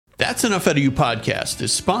That's Enough Out of You podcast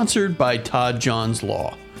is sponsored by Todd John's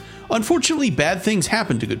Law. Unfortunately, bad things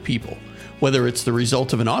happen to good people, whether it's the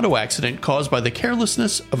result of an auto accident caused by the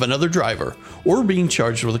carelessness of another driver or being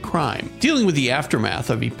charged with a crime. Dealing with the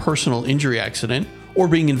aftermath of a personal injury accident or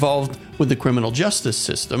being involved with the criminal justice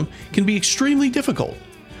system can be extremely difficult.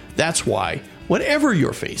 That's why, whatever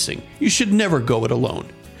you're facing, you should never go it alone.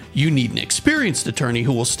 You need an experienced attorney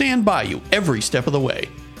who will stand by you every step of the way.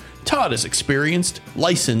 Todd is experienced,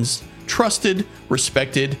 licensed, trusted,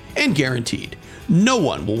 respected, and guaranteed. No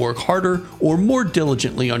one will work harder or more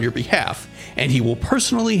diligently on your behalf, and he will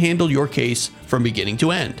personally handle your case from beginning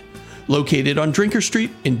to end. Located on Drinker Street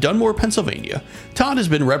in Dunmore, Pennsylvania, Todd has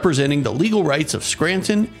been representing the legal rights of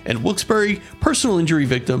Scranton and Wilkes-Barre personal injury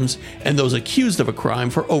victims and those accused of a crime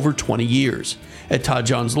for over 20 years. At Todd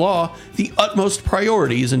John's Law, the utmost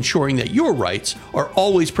priority is ensuring that your rights are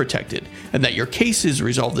always protected and that your case is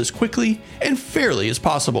resolved as quickly and fairly as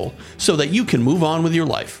possible so that you can move on with your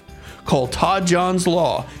life. Call Todd John's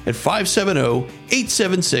Law at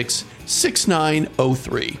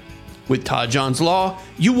 570-876-6903. With Todd John's Law,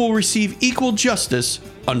 you will receive equal justice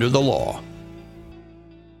under the law.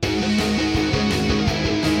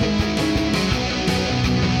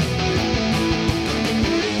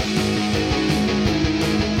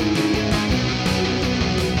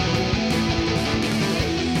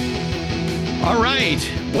 All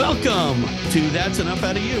right, welcome to That's Enough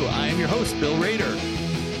Out of You. I am your host, Bill Rader.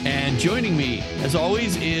 And joining me, as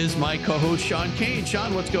always, is my co-host, Sean Kane.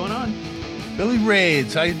 Sean, what's going on? Billy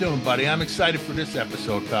Raids, how you doing, buddy? I'm excited for this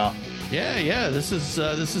episode, pal. Yeah, this is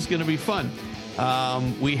going to be fun.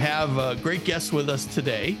 We have a great guest with us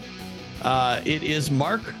today. It is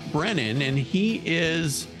Mark Brennan, and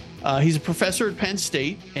he's a professor at Penn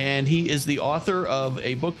State, and he is the author of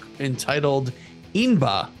a book entitled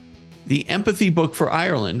Inba, the Empathy Book for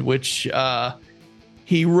Ireland, which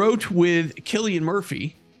he wrote with Cillian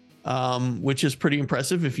Murphy, which is pretty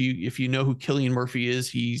impressive. If you know who Cillian Murphy is,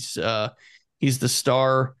 he's the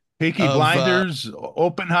star. Peaky Blinders,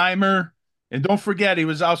 Oppenheimer, and don't forget he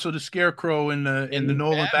was also the Scarecrow in the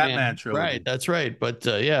Nolan Batman trilogy. Right, that's right. But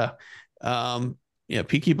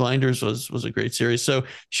Peaky Blinders was a great series. So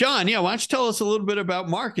Sean, why don't you tell us a little bit about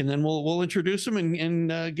Mark, and then we'll introduce him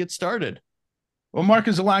and get started. Well, Mark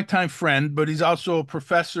is a longtime friend, but he's also a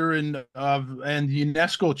professor and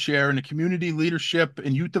UNESCO chair in the Community Leadership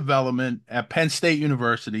and Youth Development at Penn State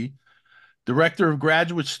University, Director of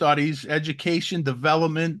Graduate Studies, Education,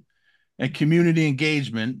 Development, and Community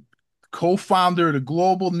Engagement, co-founder of the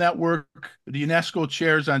Global Network of the UNESCO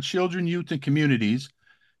Chairs on Children, Youth, and Communities.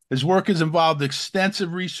 His work has involved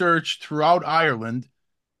extensive research throughout Ireland,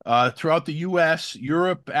 throughout the U.S.,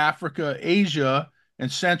 Europe, Africa, Asia,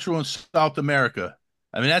 and Central and South America.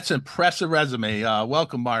 I mean, that's an impressive resume.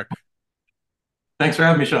 Welcome, Mark. Thanks for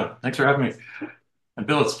having me, Sean. Thanks for having me. And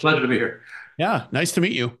Bill, it's a pleasure to be here. Yeah, nice to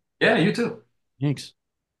meet you. Yeah, you too. Thanks.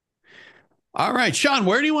 All right, Sean,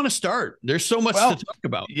 where do you want to start? There's so much to talk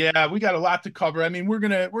about. Yeah, we got a lot to cover. I mean, we're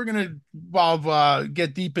gonna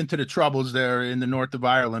get deep into the troubles there in the north of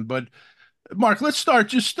Ireland. But Mark, let's start.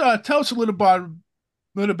 Just tell us a little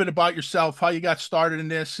bit about yourself, how you got started in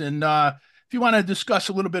this, and if you want to discuss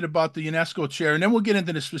a little bit about the UNESCO chair, and then we'll get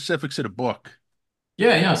into the specifics of the book.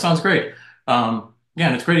 Yeah, sounds great. And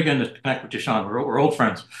it's great again to connect with you, Sean. We're old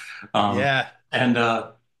friends. I've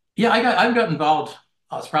got involved.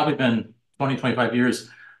 It's probably been 20, 25 years.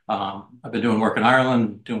 I've been doing work in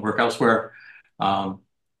Ireland, doing work elsewhere. A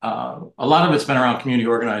lot of it's been around community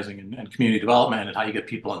organizing and community development and how you get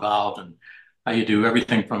people involved and how you do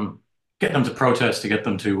everything from get them to protest to get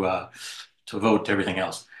them to vote to everything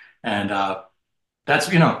else. And that's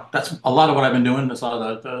a lot of what I've been doing. That's a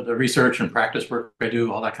lot of the research and practice work I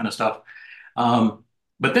do, all that kind of stuff.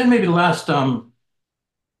 But then maybe the last, how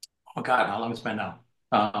long it's been now?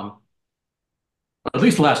 At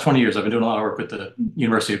least the last 20 years, I've been doing a lot of work with the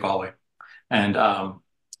University of Galway. And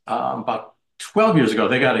about 12 years ago,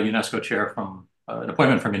 they got a UNESCO chair from an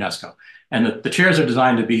appointment from UNESCO. And the chairs are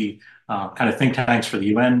designed to be kind of think tanks for the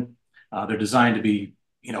UN. They're designed to be,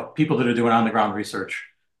 people that are doing on-the-ground research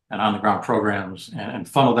and on-the-ground programs and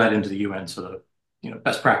funnel that into the UN so that,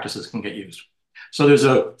 best practices can get used. So there's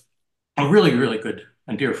a really, really good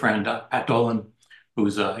and dear friend, Pat Dolan,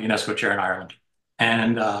 who's a UNESCO chair in Ireland.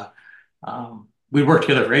 And we worked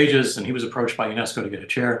together for ages, and he was approached by UNESCO to get a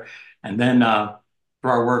chair. And then for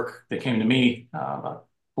our work, they came to me about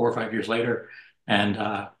 4 or 5 years later. And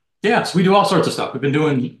so we do all sorts of stuff. We've been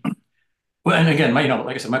doing, well, and again, like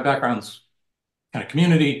I said, my background's kind of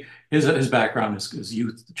community. His background is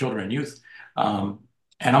youth, children and youth.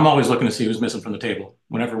 And I'm always looking to see who's missing from the table.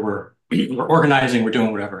 Whenever we're organizing, we're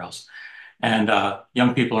doing whatever else. And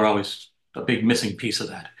young people are always a big missing piece of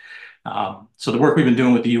that. So the work we've been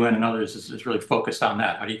doing with the UN and others is really focused on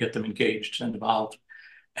that. How do you get them engaged and involved?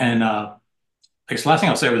 And I guess the last thing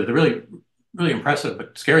I'll say was the really, really impressive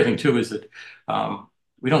but scary thing too is that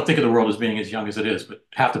we don't think of the world as being as young as it is, but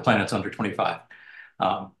half the planet's under 25.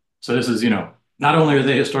 So this is, not only are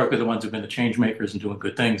they historically the ones who've been the change makers and doing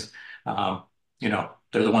good things, they're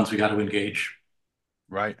the ones we got to engage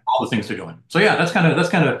Right. all the things they're doing. So yeah, that's kind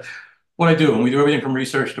of what I do. And we do everything from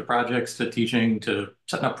research to projects to teaching to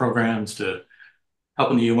setting up programs to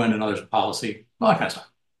helping the UN and others with policy, all that kind of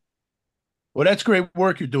stuff. Well, that's great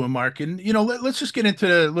work you're doing, Mark. And let's just get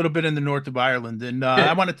into a little bit in the north of Ireland. And I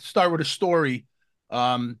Yeah. wanted to start with a story.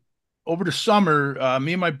 Um, Over the summer,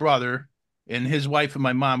 me and my brother and his wife and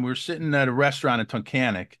my mom, we were sitting at a restaurant in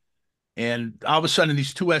Tunkhannock, and all of a sudden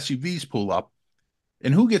these two SUVs pull up,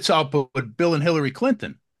 and who gets out but Bill and Hillary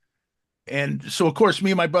Clinton? And so, of course,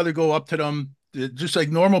 me and my brother go up to them, just like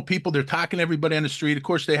normal people. They're talking to everybody on the street. Of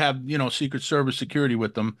course, they have Secret Service security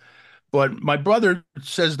with them. But my brother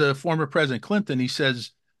says to former President Clinton, he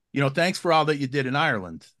says, thanks for all that you did in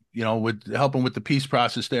Ireland, with helping with the peace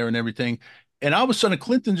process there and everything. And all of a sudden,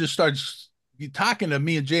 Clinton just starts talking to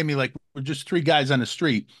me and Jamie like we're just three guys on the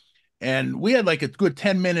street. And we had like a good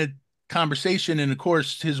 10-minute conversation. And of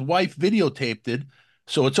course, his wife videotaped it.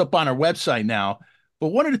 So it's up on our website now. But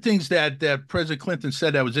one of the things that President Clinton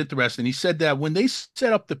said that was interesting, he said that when they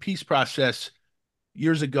set up the peace process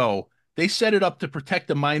years ago, they set it up to protect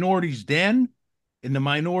the minorities then and the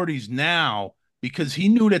minorities now because he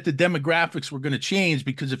knew that the demographics were going to change.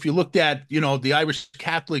 Because if you looked at, the Irish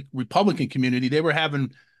Catholic Republican community, they were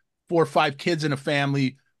having 4 or 5 kids in a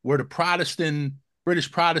family, where the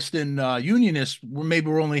British Protestant Unionists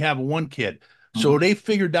were only having one kid. So Mhm. they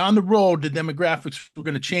figured down the road the demographics were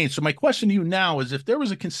going to change. So my question to you now is, if there was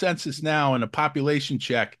a consensus now and a population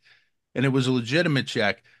check, and it was a legitimate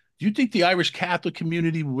check, do you think the Irish Catholic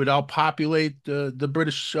community would outpopulate the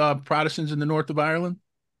British Protestants in the north of Ireland?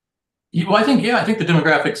 Well, I think the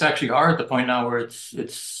demographics actually are at the point now where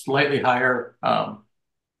it's slightly higher.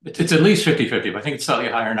 It's at least 50-50, but I think it's slightly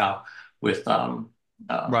higher now with uh,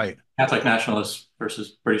 Right, Catholic nationalists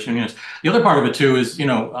versus British Unionists. The other part of it too is,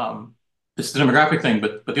 it's the demographic thing,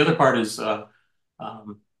 but the other part is,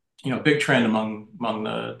 um, big trend among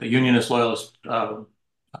the Unionist loyalist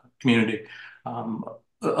community. Um,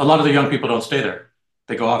 a lot of the young people don't stay there;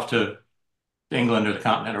 they go off to England or the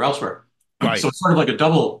continent or elsewhere. So right. it's sort of like a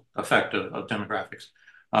double effect of demographics.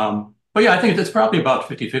 But yeah, I think it's probably about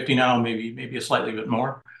 50-50 now, maybe a slightly bit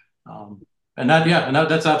more. Um,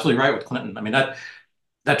 that's absolutely right with Clinton. I mean,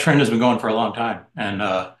 that trend has been going for a long time. And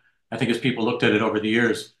I think as people looked at it over the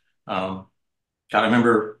years, um, God, I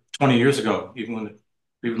remember 20 years ago, even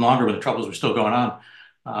longer when the troubles were still going on,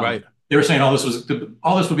 Right. they were saying all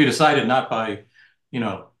this would be decided not by, you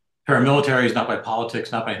know, paramilitaries, not by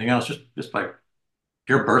politics, not by anything else, just by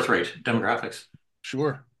your birth rate, demographics.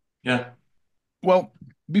 Sure. Yeah. Well,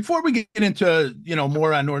 before we get into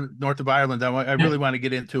more on north of Ireland, I Yeah. really want to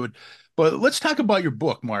get into it. But let's talk about your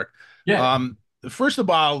book, Mark. Yeah. First of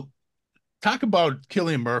all, talk about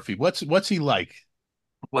Cillian Murphy. What's he like?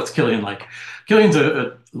 What's Killian like? Killian's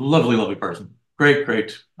a lovely, lovely person. Great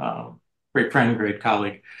friend, great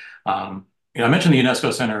colleague. I mentioned the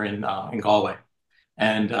UNESCO Center in Galway,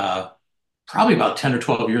 and probably about 10 or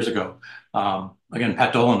 12 years ago, again,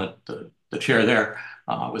 Pat Dolan, the chair there,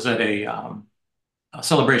 was at a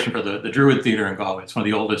celebration for the Druid Theatre in Galway. It's one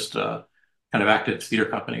of the oldest kind of active theatre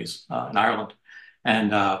companies in Ireland.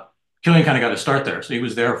 And Killian kind of got his start there. So he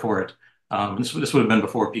was there for it. This would have been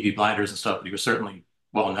before Peaky Blinders and stuff, but he was certainly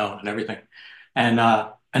well known and everything. And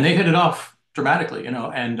they hit it off dramatically, and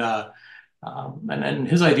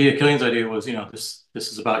his idea, Killian's idea was, this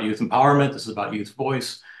is about youth empowerment. This is about youth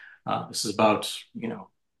voice. This is about,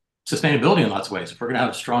 sustainability in lots of ways. If we're going to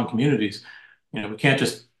have strong communities, we can't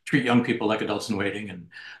just treat young people like adults in waiting and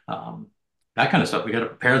that kind of stuff. We got to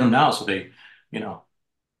prepare them now so you know,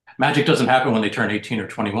 magic doesn't happen when they turn 18 or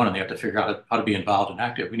 21 and they have to figure out how to be involved and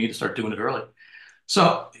active. We need to start doing it early.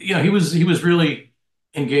 So, he was really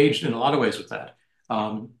engaged in a lot of ways with that.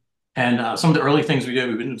 And some of the early things we did,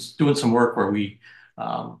 we've been doing some work where we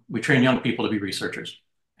train young people to be researchers.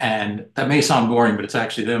 And that may sound boring, but it's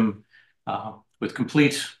actually them with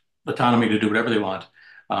complete autonomy to do whatever they want,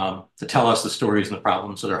 to tell us the stories and the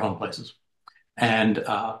problems of their home places and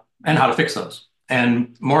how to fix those.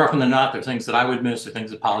 And more often than not, they're things that I would miss, or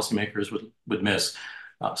things that policymakers would miss,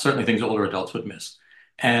 certainly things older adults would miss.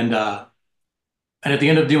 And at the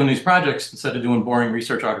end of doing these projects, instead of doing boring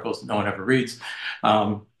research articles that no one ever reads,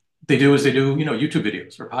 they do YouTube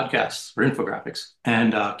videos or podcasts or infographics,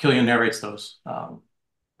 and Killian narrates those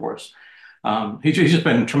for us. He's just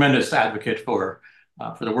been a tremendous advocate for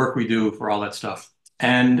the work we do, for all that stuff.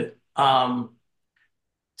 And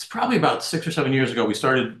it's probably about 6 or 7 years ago we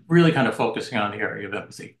started really kind of focusing on the area of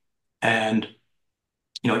empathy. And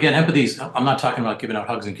again, empathy is, I'm not talking about giving out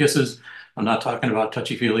hugs and kisses. I'm not talking about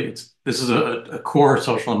touchy-feely. This is a core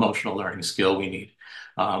social emotional learning skill we need.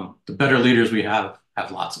 The better leaders we have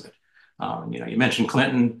lots of it. You mentioned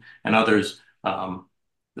Clinton and others.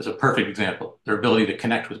 There's a perfect example. Their ability to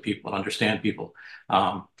connect with people and understand people.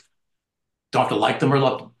 Don't have to like them or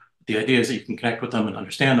love them. The idea is that you can connect with them and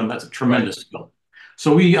understand them. That's a tremendous skill.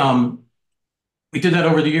 So we did that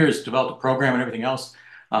over the years, developed a program and everything else.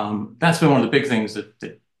 That's been one of the big things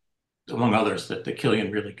that among others, that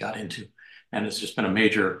Killian really got into, and has just been a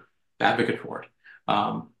major advocate for it.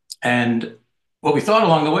 And what we thought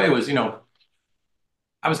along the way was,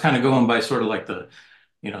 I was kind of going by sort of like the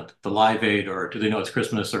Live Aid or Do They Know It's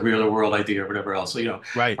Christmas or We Are the World idea or whatever else. So,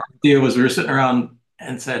 Right. our idea was we were sitting around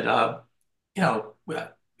and said,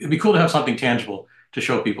 it'd be cool to have something tangible to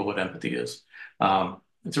show people what empathy is.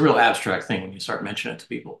 It's a real abstract thing when you start mentioning it to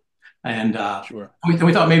people. And Sure.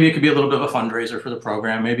 we thought maybe it could be a little bit of a fundraiser for the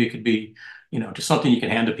program. Maybe it could be, just something you can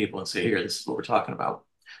hand to people and say, here, this is what we're talking about.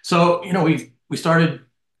 So, we started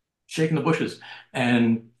shaking the bushes.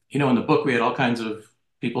 And, in the book, we had all kinds of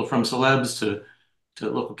people from celebs to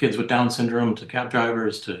local kids with Down syndrome, to cab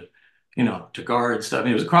drivers, to guards. I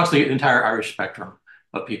mean, it was across the entire Irish spectrum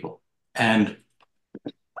of people. And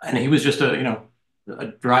he was just a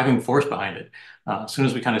driving force behind it. As soon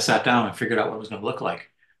as we kind of sat down and figured out what it was going to look like,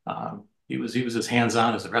 he was as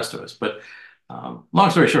hands-on as the rest of us. But long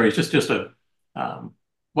story short, he's just a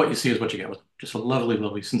what you see is what you get with him. Just a lovely,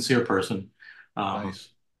 lovely, sincere person. Nice.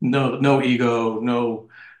 No ego, no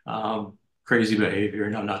crazy behavior,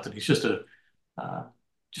 no nothing. He's just a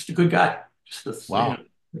good guy. Wow.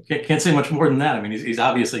 Can't say much more than that. I mean, he's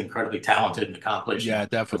obviously incredibly talented and accomplished. Yeah, And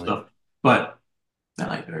definitely. stuff, but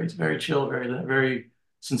he's very chill, very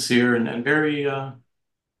sincere, and very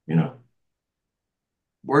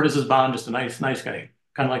word is his bond. Just a nice guy,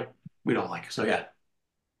 kind of like we don't like. So yeah.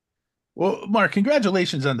 Well, Mark,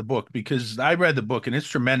 congratulations on the book because I read the book and it's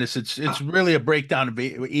tremendous. It's really a breakdown of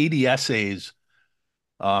 80 essays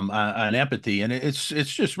on empathy, and it's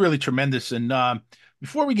just really tremendous. And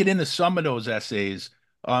before we get into some of those essays,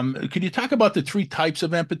 could you talk about the three types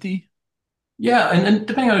of empathy? Yeah, and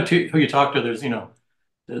depending on who you talk to,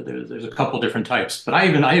 there's a couple different types, but I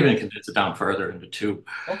even condense it down further into two.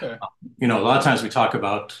 Okay. A lot of times we talk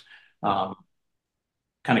about um,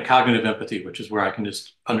 kind of cognitive empathy, which is where I can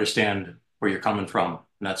just understand where you're coming from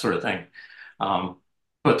and that sort of thing. Um,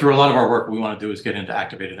 but through a lot of our work, what we want to do is get into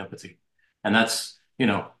activated empathy, and that's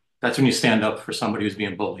when you stand up for somebody who's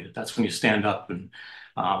being bullied. That's when you stand up and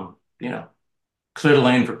um, you know clear the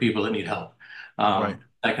lane for people that need help. Right.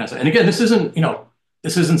 That kind of stuff. And again, this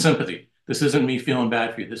isn't sympathy. This isn't me feeling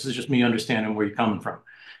bad for you. This is just me understanding where you're coming from,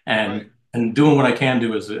 Right. and doing what I can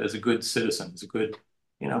do as a good citizen, as a good,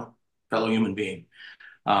 fellow human being.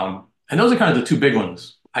 And those are kind of the two big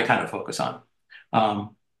ones I kind of focus on.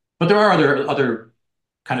 Um, but there are other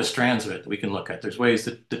kind of strands of it that we can look at. There's ways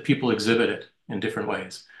that people exhibit it in different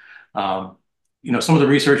ways. Um, some of the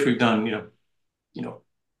research we've done, you know,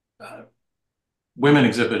 uh, women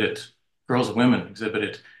exhibit it, girls and women exhibit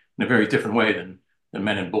it in a very different way than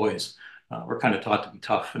men and boys. We're kind of taught to be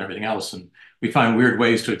tough and everything else, and we find weird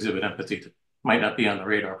ways to exhibit empathy that might not be on the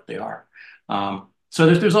radar, but they are. So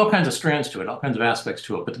there's all kinds of strands to it, all kinds of aspects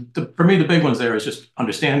to it. But for me, the big ones there is just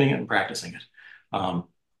understanding it and practicing it. Um,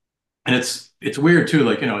 and it's weird too,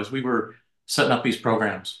 like, as we were setting up these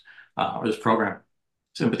programs, or this program,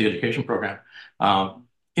 sympathy education program,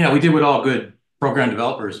 we did what all good program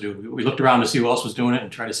developers do. We looked around to see who else was doing it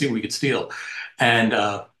and try to see what we could steal. And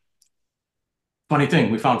funny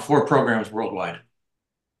thing, we found 4 programs worldwide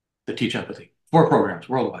that teach empathy. 4 programs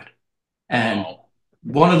worldwide. And Wow.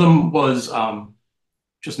 one of them was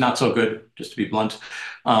just not so good, just to be blunt.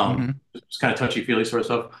 Hmm. It's kind of touchy-feely sort of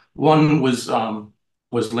stuff. One was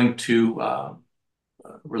linked to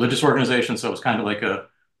religious organizations, so it was kind of like a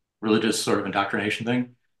religious sort of indoctrination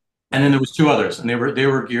thing. And then Right. there was 2 others, and they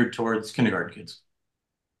were geared towards kindergarten kids.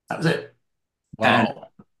 That was it. And Wow.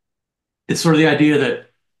 it's sort of the idea that,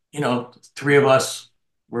 3 of us,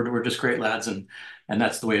 we're just great lads, and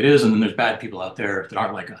that's the way it is. And then there's bad people out there that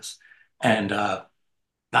aren't like us. And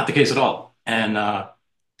not the case at all. And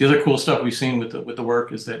the other cool stuff we've seen with the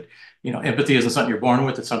work is that, empathy isn't something you're born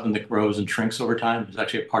with. It's something that grows and shrinks over time. There's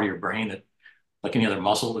actually a part of your brain that, like any other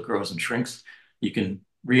muscle, that grows and shrinks. You can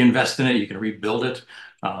reinvest in it. You can rebuild it.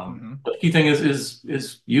 Hmm. But the key thing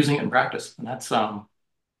is, using it in practice, and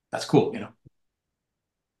that's cool.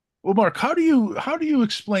 Well, Mark, how do you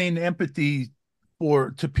explain empathy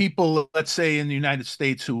to people, let's say in the United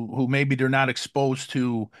States, who maybe they're not exposed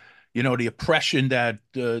to, the oppression that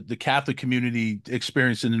the Catholic community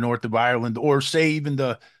experienced in the north of Ireland, or say even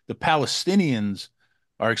the Palestinians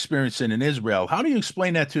are experiencing in Israel? How do you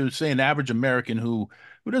explain that to, say, an average American who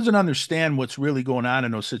doesn't understand what's really going on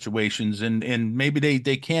in those situations, and maybe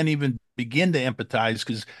they can't even begin to empathize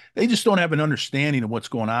because they just don't have an understanding of what's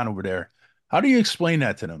going on over there? How do you explain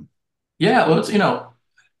that to them? Yeah, well, it's,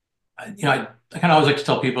 I kind of always like to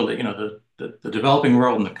tell people that, the developing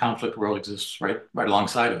world and the conflict world exists right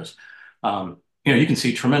alongside of us. You can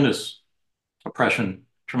see tremendous oppression,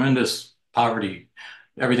 tremendous poverty,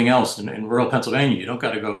 everything else in rural Pennsylvania. You don't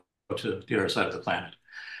got to go to the other side of the planet.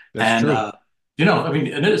 That's And, true. I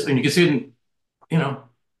mean, and it is, and you can see it in, you know,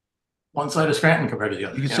 one side of Scranton compared to the You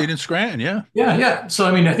other, can see it in Scranton, yeah. Yeah, yeah. So,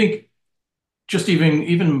 I mean, I think just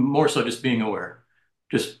even more so just being aware,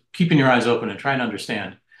 just keeping your eyes open and trying to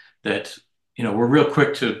understand that, we're real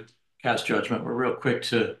quick to cast judgment. We're real quick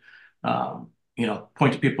to,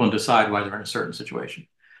 point to people and decide why they're in a certain situation.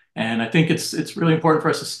 And I think it's really important for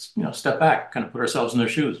us to, step back, kind of put ourselves in their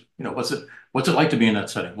shoes. What's it like to be in that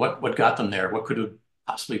setting? What got them there? What could have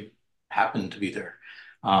possibly happened to be there?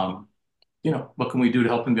 Um, what can we do to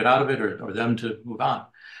help them get out of it or them to move on?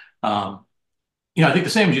 Um, I think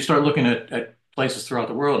the same as you start looking at places throughout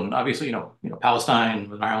the world, and obviously, Palestine,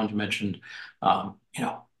 Northern Ireland, you mentioned,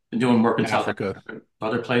 been doing work in South Africa. Africa,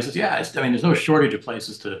 other places. Yeah, I mean, there's no shortage of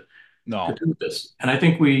places to No, do this, and I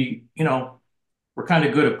think we're kind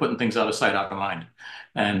of good at putting things out of sight, out of mind,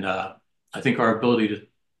 and I think our ability to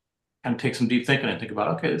kind of take some deep thinking and think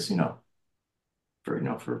about, okay, this,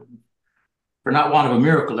 for not want of a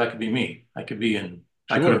miracle, that could be me. I could have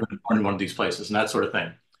sure. been born in one of these places, and that sort of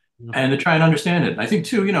thing, Yeah. and to try and understand it. And I think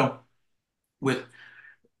too,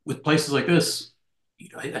 with places like this,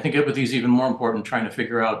 I think empathy is even more important. Trying to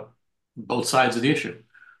figure out both sides of the issue.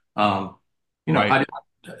 Um, you know, Right, how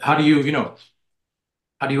do, how do you you know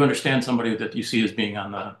how do you understand somebody that you see as being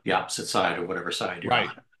on the opposite side or whatever side you're right.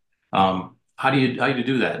 on? How do you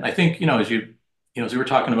do that? And I think as we were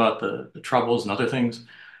talking about the troubles and other things,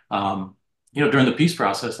 um, during the peace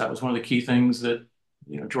process, that was one of the key things that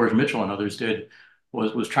George Mitchell and others did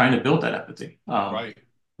was trying to build that empathy Right.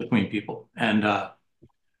 between people. And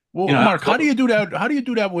Well, Mark, how do you do that? How do you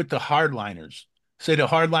do that with the hardliners? Say the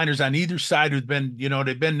hardliners on either side who've been,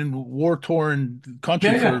 they've been in war-torn country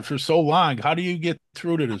yeah, for yeah. for so long. How do you get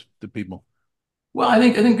through to the people? Well, I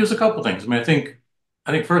think there's a couple things. I mean, I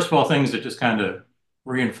think first of all, things that just kind of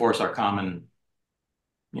reinforce our common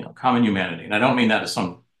humanity. And I don't mean that as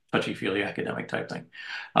some touchy-feely academic type thing.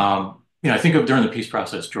 I think of during the peace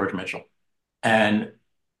process, George Mitchell, and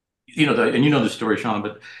the story, Sean,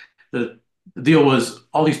 but the the deal was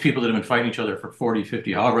all these people that have been fighting each other for 40,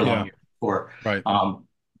 50, however long Yeah, years before. right.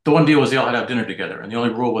 The one deal was they all had to have dinner together, and the only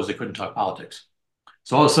rule was they couldn't talk politics.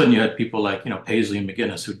 So all of a sudden, you had people like Paisley and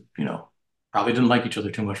McGinnis who probably didn't like each other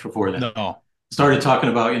too much before then. No. Started talking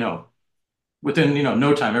about within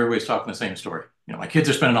no time, everybody's talking the same story. My kids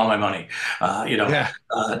are spending all my money. Uh, you know, Yeah,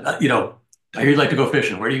 I hear you'd like to go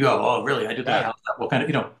fishing. Where do you go? Oh, really? I did that. yeah, How's that? What kind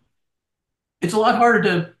of it's a lot harder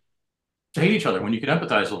to hate each other when you can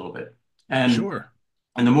empathize a little bit. And sure.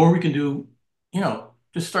 and the more we can do,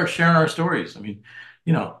 just start sharing our stories. I mean,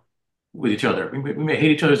 you know, with each other. We may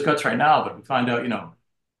hate each other's guts right now, but we find out,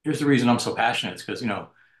 here's the reason I'm so passionate. It's because,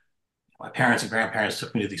 my parents and grandparents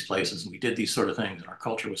took me to these places and we did these sort of things and our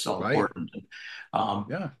culture was so Right. important. Um,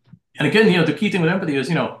 Yeah, and again, the key thing with empathy is,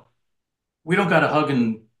 we don't got to hug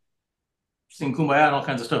and sing kumbaya and all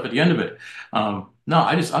kinds of stuff at the end of it. No,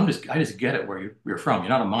 I just get it where you're from. You're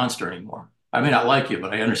not a monster anymore. I may not like you,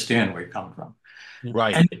 but I understand where you're coming from. Yeah.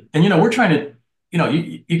 right. And we're trying to,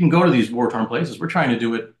 you can go to these war-torn places. We're trying to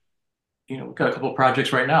do it. We've got a couple of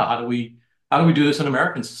projects right now. How do we do this in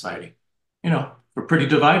American society? We're pretty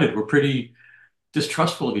divided. We're pretty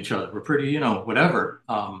distrustful of each other. We're pretty, whatever.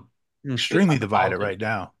 Mm. Based Extremely on the divided politics. right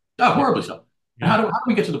now. Oh, horribly so. And Yeah. how do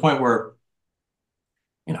we get to the point where,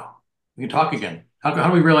 you know, we can talk again? How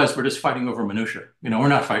do we realize we're just fighting over minutia? We're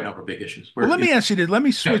not fighting over big issues. Well, We're, let me ask you this. Let me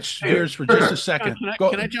yeah, switch yeah, gears for sure, just a sure. second.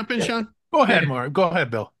 Can I jump in, Yeah, Sean? Go yeah, ahead, Mark. Go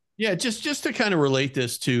ahead, Bill. Yeah, just to kind of relate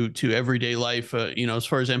this to everyday life, as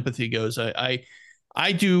far as empathy goes,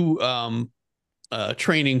 I do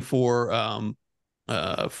training for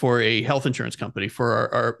a health insurance company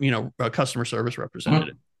for our customer service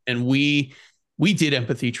representative, mhm, and we did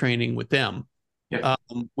empathy training with them. yeah,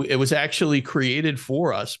 It was actually created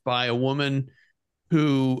for us by a woman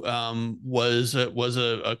who was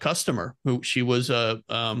a customer who she was a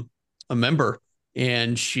member,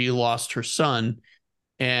 and she lost her son,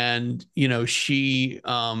 and she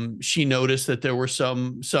noticed that there were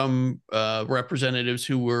some representatives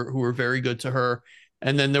who were very good to her,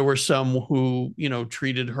 and then there were some who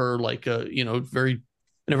treated her like very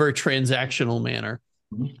in a very transactional manner.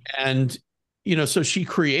 Mhm. And so she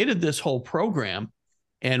created this whole program,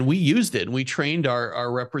 and we used it, and we trained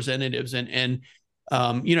our representatives, and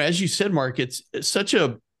as you said, Mark, it's such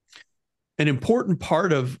an important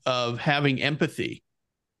part of having empathy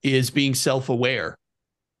is being self-aware,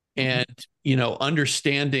 and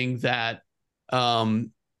understanding that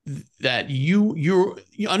um that you're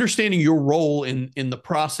understanding your role in the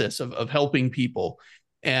process of helping people.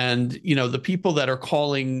 And the people that are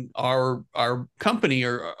calling our company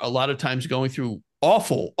are a lot of times going through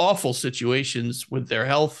awful situations with their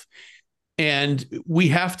health, and we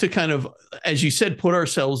have to kind of, as you said, put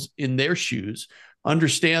ourselves in their shoes,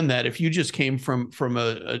 understand that if you just came from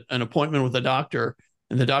an appointment with a doctor,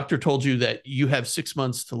 and the doctor told you that you have 6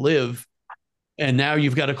 months to live, and now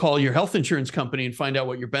you've got to call your health insurance company and find out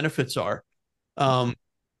what your benefits are. um,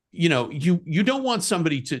 you don't want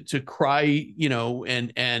somebody to cry,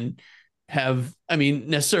 and have, I mean,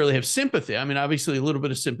 necessarily have sympathy. I mean, obviously a little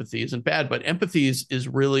bit of sympathy isn't bad, but empathy is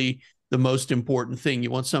really the most important thing.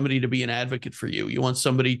 You want somebody to be an advocate for you. You want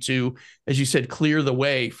somebody to, as you said, clear the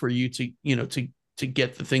way for you to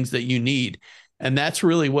get the things that you need. And that's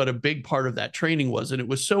really what a big part of that training was. And it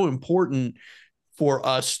was so important for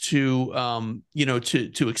us to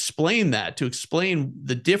to explain that, to explain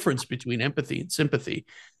the difference between empathy and sympathy.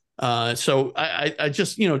 So I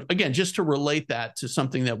just, again, just to relate that to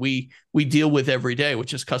something that we deal with every day,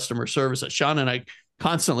 which is customer service. Sean and I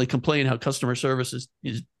constantly complain how customer service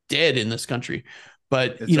is dead in this country,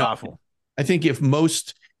 but It's awful. I think if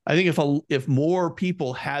more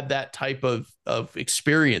people had that type of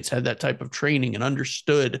experience, had that type of training, and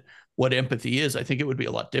understood what empathy is, I think it would be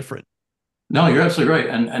a lot different. No, you're absolutely right,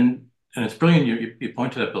 and it's brilliant you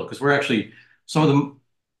point to that, Bill, because we're actually some of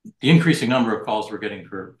the increasing number of calls we're getting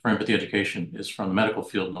for empathy education is from the medical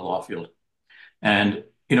field and the law field. And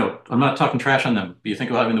I'm not talking trash on them, but you think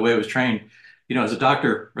about it in the way I was trained. As a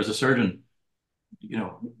doctor or as a surgeon, you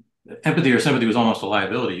know, empathy or sympathy was almost a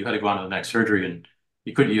liability. You had to go on to the next surgery, and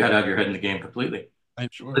you had to have your head in the game completely. I'm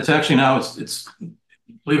sure. It's actually now it's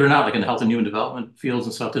believe it or not, like in the health and human development fields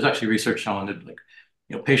and stuff, there's actually research showing that, like,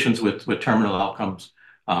 patients with terminal outcomes,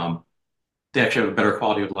 they actually have a better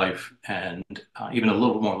quality of life and even a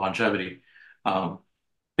little more longevity. Um,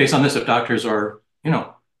 Based on this, if doctors are,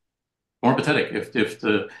 more empathetic, if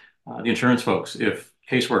the insurance folks, if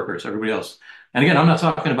caseworkers, everybody else. And again, I'm not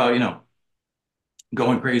talking about,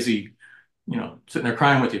 going crazy, sitting there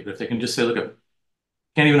crying with you, but if they can just say, look, I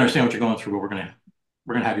can't even understand what you're going through, but we're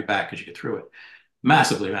gonna have you back because you get through it.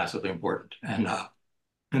 Massively, massively important, and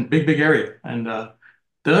big area. And the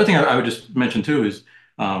other thing I would just mention too is,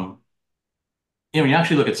 when you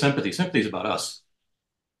actually look at sympathy, sympathy is about us.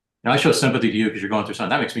 I show sympathy to you because you're going through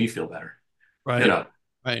something that makes me feel better. Right. You know,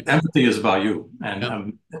 Right. empathy is about you Yeah.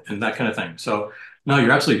 and that kind of thing. So no,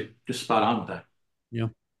 you're absolutely just spot on with that. Yeah.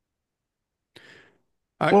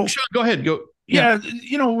 All right, Well, Sean, go ahead. Go. Yeah.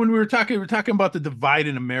 yeah, when we were talking about the divide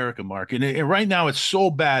in America, Mark, and right now it's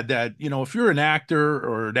so bad that, if you're an actor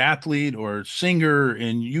or an athlete or a singer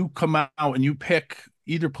and you come out and you pick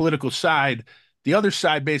either political side, the other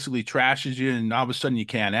side basically trashes you, and all of a sudden you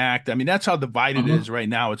can't act. I mean, that's how divided it Mhm. is right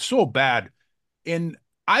now. It's so bad. And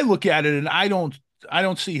I look at it and I don't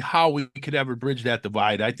see how we could ever bridge that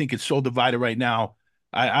divide. I think it's so divided right now.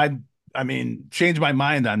 I I mean, change my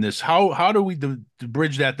mind on this. How do we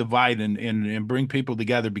bridge that divide and bring people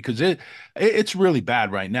together, because it's really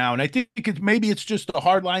bad right now. And I think maybe it's just the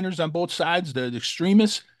hardliners on both sides, the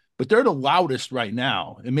extremists, but they're the loudest right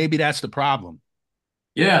now, and maybe that's the problem.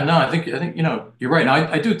 Yeah, no, I think you're right. Now,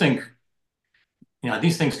 I do think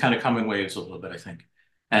these things kind of come in waves a little bit. I think,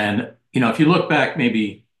 and if you look back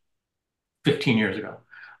maybe 15 years ago,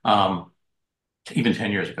 um, even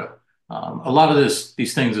 10 years ago, a lot of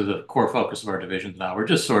these things are the core focus of our divisions now. We're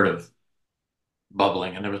just sort of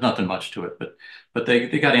bubbling, and there was nothing much to it, but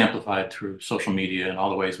they got amplified through social media and all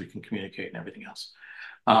the ways we can communicate and everything else.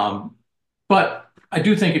 Um, but I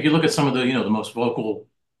do think if you look at some of the most vocal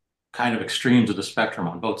kind of extremes of the spectrum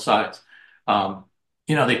on both sides, um,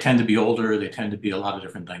 they tend to be older. They tend to be a lot of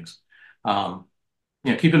different things. Um,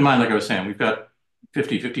 Keep in mind, like I was saying, we've got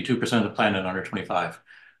 52% of the planet under 25.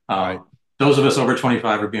 Right. Those of us over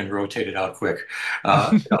 25 are being rotated out quick.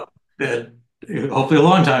 Hopefully a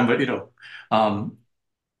long time, but um,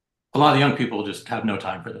 a lot of young people just have no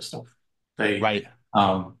time for this stuff. They Right.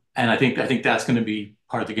 and I think that's going to be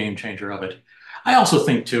part of the game changer of it. I also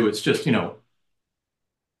think too, it's just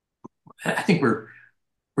I think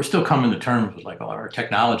we're still coming to terms with like all our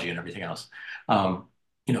technology and everything else. Um,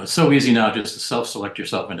 it's so easy now just to self-select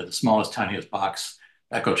yourself into the smallest, tiniest box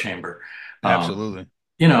echo chamber. Um, Absolutely.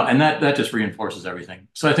 and that just reinforces everything.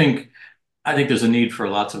 So I think there's a need for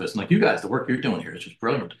lots of us, and like you guys, the work you're doing here is just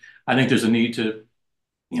brilliant. I think there's a need to,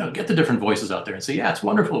 get the different voices out there and say, yeah, it's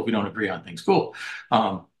wonderful if we don't agree on things, cool.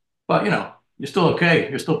 But you're still okay.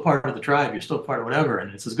 You're still part of the tribe. You're still part of whatever,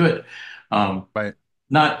 and it's as good. Right.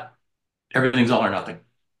 Not everything's all or nothing.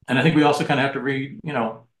 And I think we also kind of have to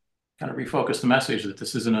kind of refocus the message that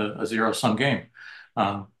this isn't a zero-sum game.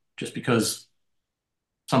 Just because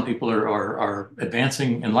some people are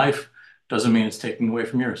advancing in life doesn't mean it's taking away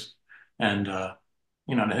from yours. And and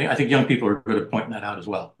I think young people are good at pointing that out as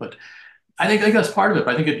well. But I think that's part of it.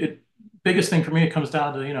 But I think it biggest thing for me, it comes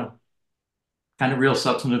down to kind of real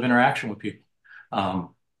substantive interaction with people.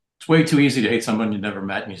 It's way too easy to hate someone you never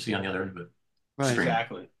met and you see on the other end of the Right. stream.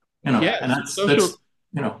 Exactly. Yeah. And that's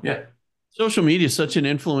yeah. Social media is such an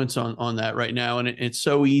influence on that right now, and it's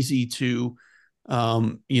so easy to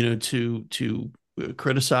to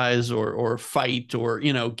criticize or fight or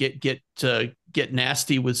get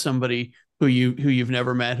nasty with somebody who you've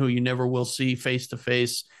never met, who you never will see face to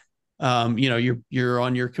face. You're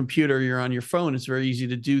on your computer, you're on your phone. It's very easy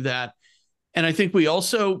to do that, and I think we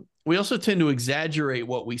also tend to exaggerate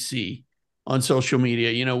what we see on social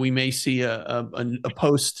media. We may see a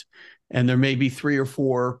post, and there may be three or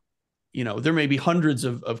four, there may be hundreds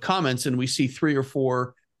of comments, and we see three or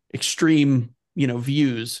four extreme,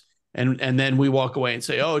 views, and then we walk away and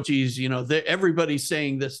say, oh geez, everybody's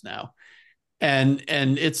saying this now, and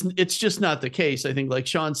it's just not the case. I think, like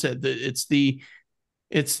Sean said, that it's the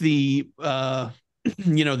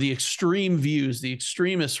the extreme views, the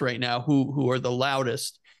extremists right now who are the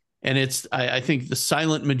loudest, and I think the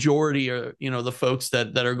silent majority are the folks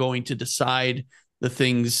that are going to decide the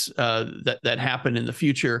things that happen in the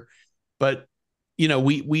future. But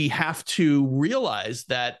we have to realize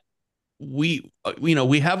that we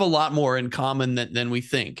have a lot more in common than we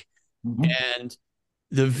think, Mhm. and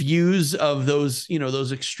the views of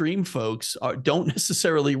those extreme folks don't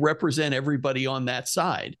necessarily represent everybody on that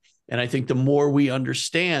side. And I think the more we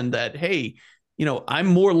understand that, hey, I'm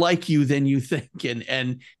more like you than you think,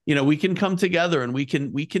 and we can come together and we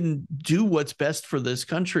can do what's best for this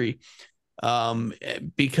country,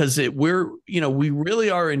 because we really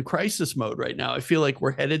are in crisis mode right now. I feel like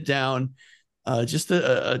we're headed down just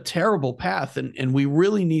a terrible path, and we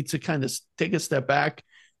really need to kind of take a step back,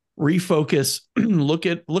 refocus,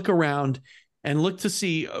 look around, and look to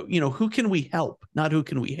see who can we help, not who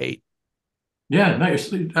can we hate. Yeah, no,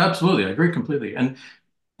 absolutely. I agree completely. And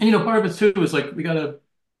part of it too is like we gotta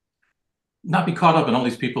not be caught up in all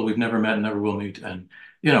these people we've never met and never will meet. And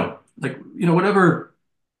whatever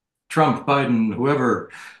Trump, Biden,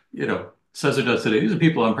 whoever, says or does today, these are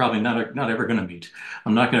people I'm probably not ever gonna meet.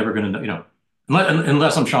 I'm not ever gonna,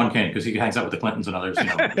 unless I'm Sean Kane, because he hangs out with the Clintons and others,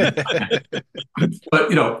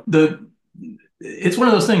 But it's one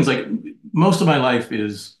of those things, like most of my life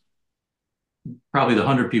is probably the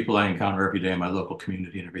 100 people I encounter every day in my local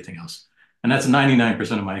community and everything else. And that's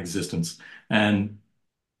 99% of my existence. And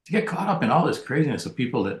to get caught up in all this craziness of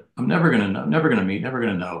people that I'm never gonna know, never gonna meet, never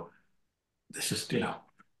gonna know, it's just,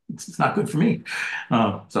 it's not good for me.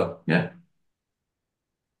 So yeah.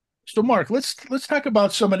 So, Mark, let's talk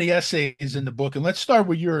about some of the essays in the book, and let's start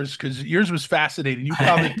with yours because yours was fascinating. You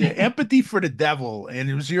called it the empathy for the devil, and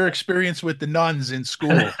it was your experience with the nuns in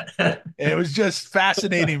school. And it was just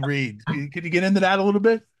fascinating read. Could you get into that a little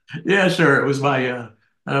bit? Yeah, sure. It was my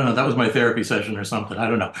I don't know, that was my therapy session or something. I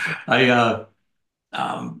don't know. I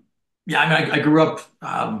um yeah, I mean I grew up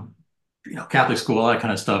Catholic school, all that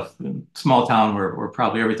kind of stuff. Small town where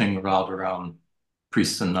probably everything revolved around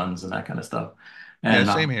priests and nuns and that kind of stuff. Yeah, And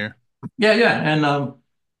same here. yeah, yeah. And um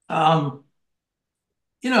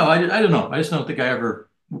I don't know. I just don't think I don't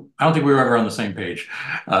think we were ever on the same page.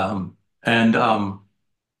 And now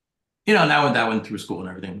that went through school and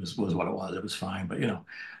everything was what it was. It was fine, but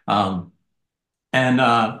um and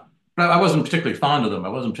but I wasn't particularly fond of them. I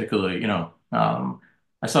wasn't particularly, I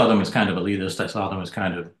saw them as kind of elitist. I saw them as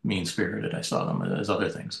kind of mean-spirited. I saw them as other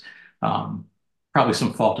things. Um, Probably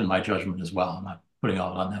some fault in my judgment as well. I'm not putting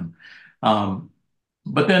all on them. Um,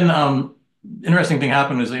 but then interesting thing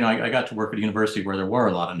happened is, I got to work at a university where there were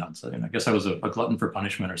a lot of nuns. I guess I was a glutton for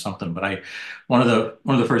punishment or something. But one of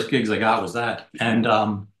the first gigs I got was that, and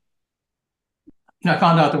I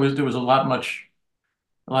found out there was a lot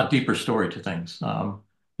deeper story to things.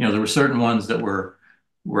 There were certain ones that were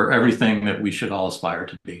everything that we should all aspire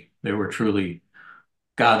to be. They were truly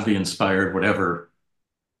godly inspired, whatever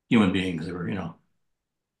human beings. They were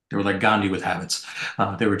like Gandhi with habits.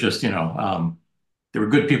 They were just, were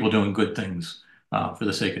good people doing good things for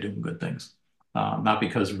the sake of doing good things, not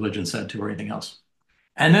because religion said to or anything else.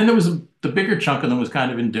 And then there was the bigger chunk of them was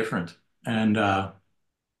kind of indifferent. And um,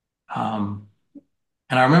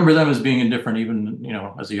 and I remember them as being indifferent even,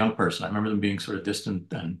 as a young person. I remember them being sort of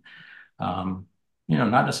distant and, um,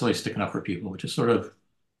 not necessarily sticking up for people, which is sort of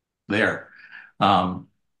there. Um,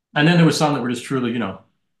 and then there was some that were just truly,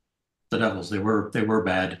 the devils. They were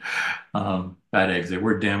bad, bad eggs. They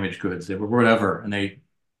were damaged goods. They were whatever. And they,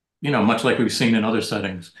 much like we've seen in other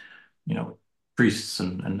settings, priests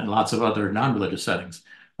and lots of other non-religious settings,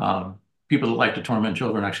 people that like to torment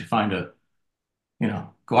children actually go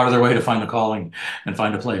out of their way to find a calling and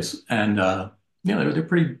find a place. And, they're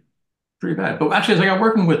pretty bad. But actually, as I got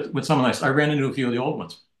working with someone, I ran into a few of the old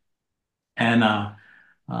ones. And,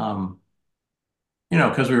 um,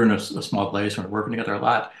 because we were in a small place and we were working together a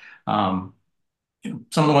lot, um,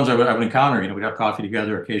 some of the ones I would encounter, we'd have coffee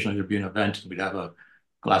together. Occasionally there'd be an event and we'd have a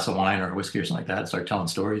glass of wine or a whiskey or something like that and start telling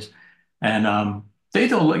stories. And they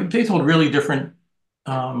told really different,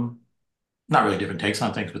 not really different takes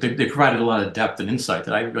on things, but they provided a lot of depth and insight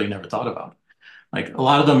that I really never thought about. Like a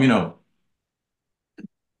lot of them,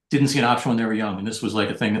 didn't see an option when they were young, and this was like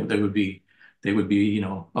a thing that they would be,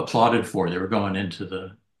 applauded for. They were going into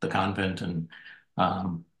the convent, and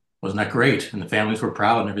wasn't that great? And the families were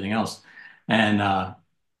proud and everything else. And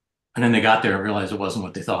then they got there and realized it wasn't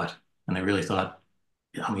what they thought, and they really thought,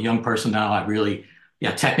 yeah, I'm a young person now.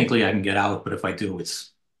 Yeah, technically I can get out, but if I do,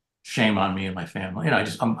 it's shame on me and my family.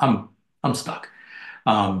 I'm stuck.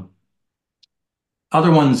 Um,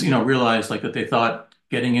 Other ones, realized like that they thought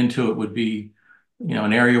getting into it would be,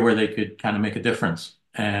 an area where they could kind of make a difference.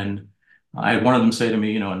 And I had one of them say to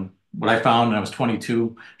me, and what I found when I was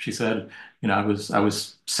 22, she said, I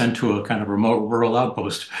was sent to a kind of remote rural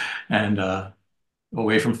outpost and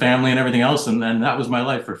away from family and everything else. And then that was my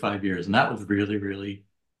life for 5 years. And that was really, really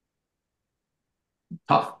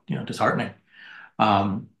tough, disheartening.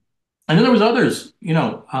 And then there was others,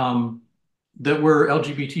 that were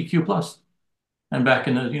LGBTQ plus. And back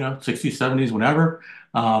in the, 60s, 70s, whenever,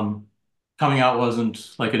 coming out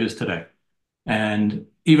wasn't like it is today. And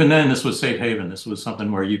even then, this was safe haven. This was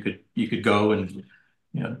something where you could go and,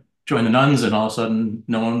 join the nuns, and all of a sudden,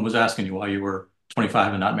 no one was asking you why you were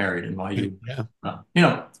 25 and not married, and why you,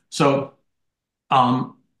 So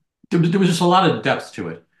there was just a lot of depth to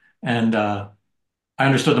it, and I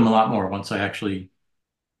understood them a lot more once I actually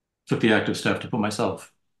took the active step to put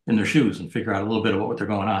myself in their shoes and figure out a little bit of what was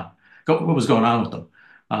going on with them.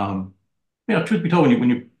 Truth be told,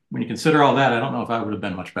 when you consider all that, I don't know if I would have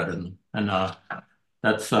been much better than them. And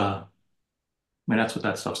that's what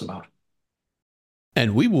that stuff's about.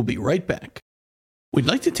 And we will be right back. We'd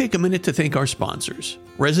like to take a minute to thank our sponsors,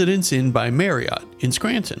 Residence Inn by Marriott in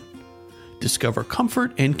Scranton. Discover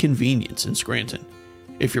comfort and convenience in Scranton.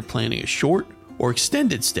 If you're planning a short or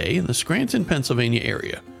extended stay in the Scranton, Pennsylvania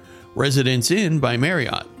area, Residence Inn by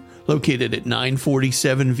Marriott, located at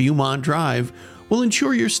 947 Viewmont Drive, will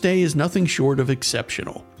ensure your stay is nothing short of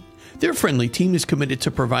exceptional. Their friendly team is committed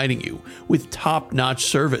to providing you with top-notch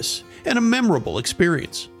service and a memorable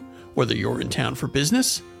experience. Whether you're in town for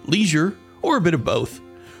business, leisure, or a bit of both,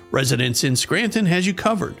 Residence Inn Scranton has you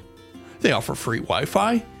covered. They offer free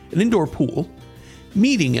Wi-Fi, an indoor pool,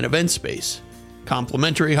 meeting and event space,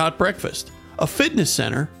 complimentary hot breakfast, a fitness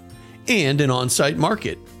center, and an on-site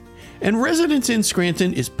market. And Residence Inn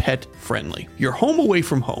Scranton is pet-friendly. Your home away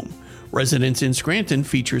from home. Residence Inn Scranton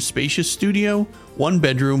features spacious studio,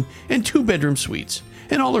 1-bedroom, and 2-bedroom suites,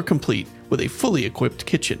 and all are complete with a fully equipped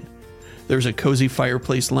kitchen. There's a cozy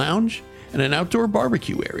fireplace lounge and an outdoor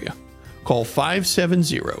barbecue area. Call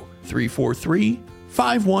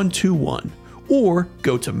 570-343-5121 or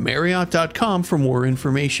go to Marriott.com for more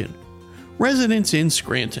information. Residence Inn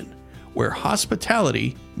Scranton, where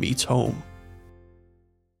hospitality meets home.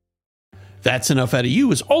 That's Enough Out of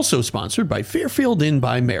You is also sponsored by Fairfield Inn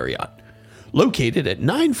by Marriott. Located at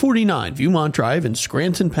 949 Viewmont Drive in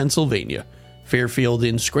Scranton, Pennsylvania, Fairfield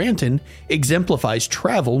Inn Scranton exemplifies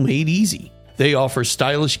travel made easy. They offer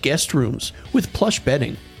stylish guest rooms with plush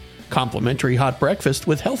bedding, complimentary hot breakfast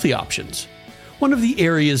with healthy options, one of the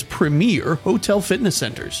area's premier hotel fitness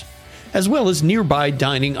centers, as well as nearby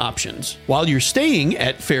dining options. While you're staying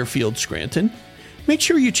at Fairfield Scranton, make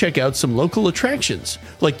sure you check out some local attractions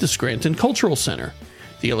like the Scranton Cultural Center,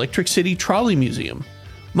 the Electric City Trolley Museum,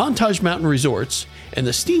 Montage Mountain Resorts, and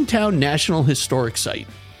the Steamtown National Historic Site.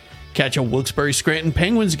 Catch a Wilkes-Barre Scranton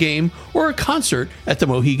Penguins game or a concert at the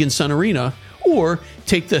Mohegan Sun Arena, or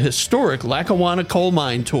take the historic Lackawanna Coal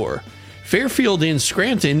Mine tour. Fairfield Inn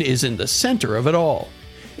Scranton is in the center of it all.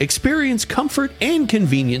 Experience comfort and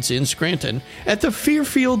convenience in Scranton at the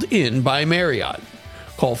Fairfield Inn by Marriott.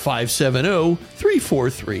 Call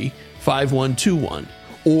 570-343-5121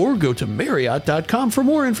 or go to Marriott.com for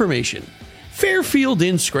more information. Fairfield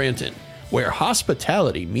in Scranton, where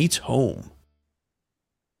hospitality meets home.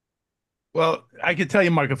 Well, I can tell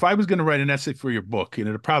you, Mark, if I was going to write an essay for your book, and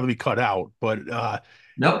it'd probably be cut out, but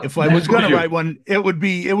Nope. if I was going to write one, it would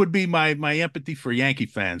be my empathy for Yankee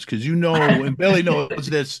fans, because and Billy knows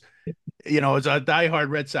this, as a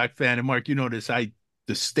diehard Red Sox fan, and Mark, you know this, I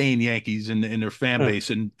disdain Yankees and their fan base,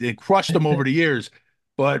 and they crushed them over the years.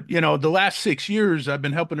 But the last 6 years, I've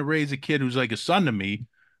been helping to raise a kid who's like a son to me,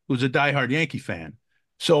 who's a diehard Yankee fan.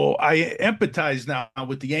 So I empathize now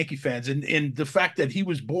with the Yankee fans, and the fact that he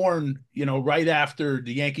was born, right after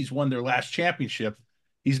the Yankees won their last championship.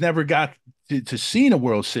 He's never got to see a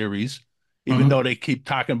World Series, even though they keep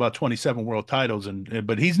talking about 27 world titles,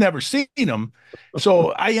 but he's never seen them.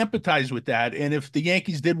 So I empathize with that. And if the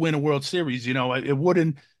Yankees did win a World Series, it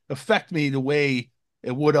wouldn't affect me the way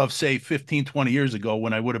it would have, say, 15, 20 years ago,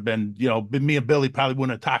 when I would have been, me and Billy probably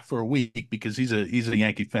wouldn't have talked for a week, because he's a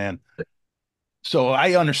Yankee fan. So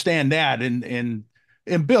I understand that. And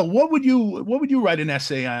Bill, what would you write an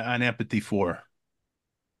essay on empathy for?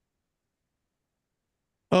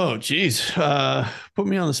 Oh, geez. Put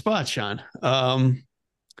me on the spot, Sean. Well,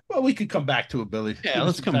 we could come back to it, Billy. Yeah,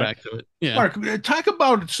 let's come back to it. Yeah. Mark, talk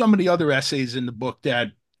about some of the other essays in the book that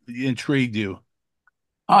intrigued you.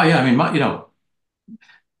 Oh yeah, I mean,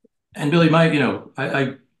 and Billy,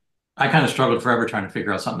 I kind of struggled forever trying to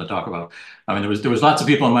figure out something to talk about. I mean, there was lots of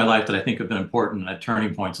people in my life that I think have been important at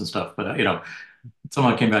turning points and stuff. But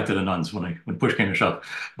someone came back to the nuns when push came to shove.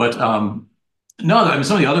 But no, I mean,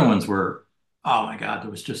 some of the other ones were, oh my God,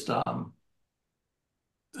 there was just some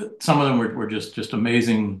of them were just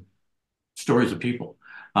amazing stories of people.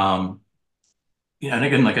 And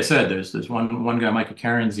again, like I said, there's one guy, Michael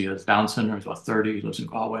Cairns, he has Down syndrome, he's about 30, he lives in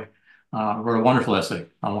Galway. Wrote a wonderful essay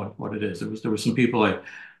on what it is. There was some people like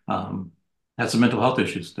had some mental health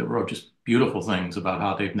issues that wrote just beautiful things about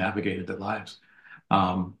how they've navigated their lives.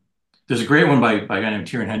 There's a great one by a guy named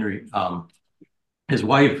Tieran Henry. His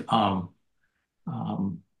wife,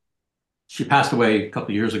 she passed away a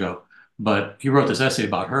couple of years ago, but he wrote this essay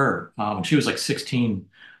about her. When she was like 16,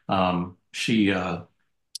 she went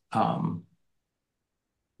to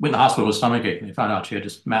the hospital with stomach ache, and they found out she had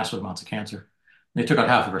just massive amounts of cancer. They took out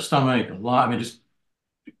half of her stomach, a lot, I mean, just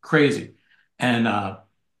crazy. And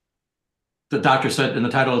the doctor said in the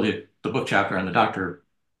title of the book chapter, and the doctor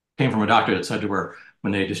came from a doctor that said to her,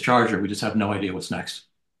 when they discharge her, we just have no idea what's next.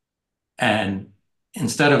 And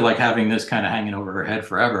instead of like having this kind of hanging over her head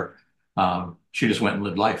forever, she just went and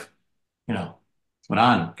lived life, went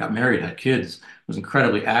on, got married, had kids, was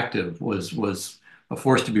incredibly active, was a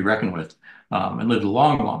force to be reckoned with, and lived a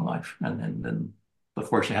long, long life. And then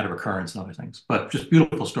unfortunately had a recurrence and other things, but just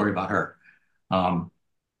beautiful story about her. And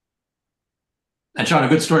Sean, a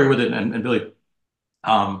good story with it, and Billy,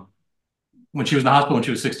 when she was in the hospital when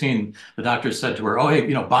she was 16, the doctor said to her, "Oh,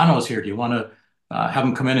 hey, Bono's here. Do you want to have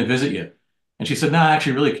him come in and visit you?" And she said, "No,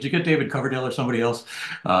 actually, really, could you get David Coverdale or somebody else?"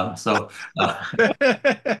 So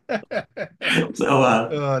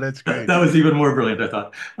Oh, that's great. That was even more brilliant, I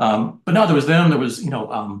thought. But no, there was them. There was,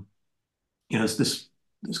 this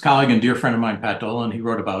colleague and dear friend of mine, Pat Dolan. He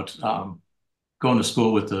wrote about going to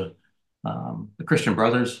school with the Christian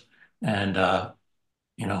Brothers, and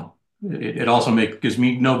it also gives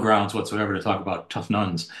me no grounds whatsoever to talk about tough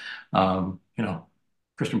nuns.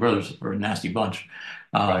 Christian Brothers are a nasty bunch,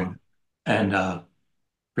 Right. and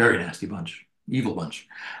very nasty bunch, evil bunch.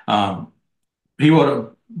 He wrote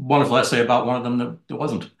a wonderful essay about one of them that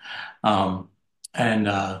wasn't. And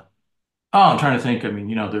I'm trying to think. I mean,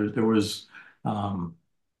 there was.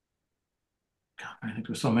 I think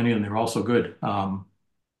there were so many of them. They were all so good.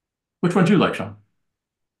 Which one do you like, Sean?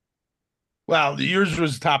 Well, yours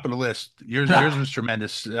was top of the list. Yours was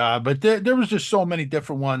tremendous. But there was just so many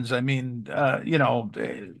different ones. I mean,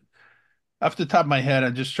 off the top of my head,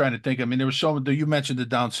 I'm just trying to think. I mean, there was you mentioned the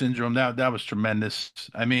Down syndrome. That was tremendous.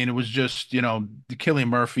 I mean, it was just, the Cillian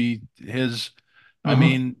Murphy, I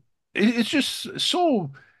mean, it's just so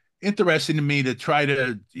interesting to me to try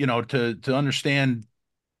to, to understand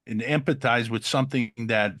and empathize with something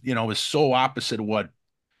that, is so opposite of what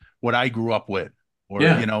I grew up with. Or,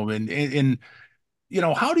 Yeah. And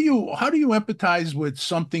how do you empathize with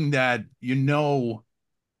something that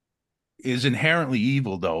is inherently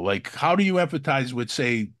evil, though? Like, how do you empathize with,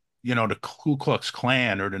 say, the Ku Klux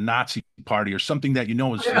Klan or the Nazi Party or something that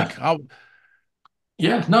is Yeah. like how?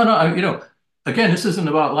 Yeah. No. Again, this isn't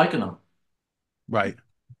about liking them. Right.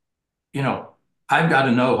 I've got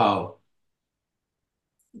to know how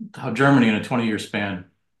Germany in a 20-year span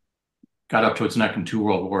got up to its neck in two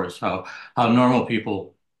world wars. How normal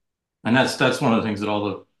people, and that's one of the things that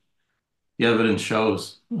all the evidence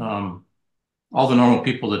shows. All the normal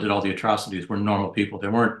people that did all the atrocities were normal people. They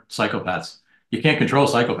weren't psychopaths. You can't control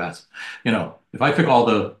psychopaths. If I pick all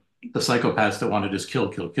the psychopaths that want to just kill,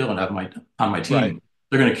 kill, kill, and have my on my Right. team,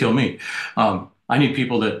 they're going to kill me. I need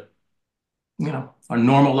people that are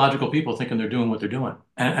normal, logical people thinking they're doing what they're doing.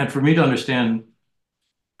 And for me to understand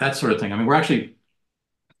that sort of thing, I mean,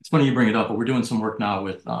 it's funny you bring it up, but we're doing some work now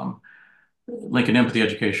with linking empathy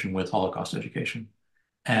education with Holocaust education.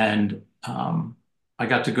 And I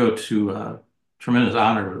got to go to tremendous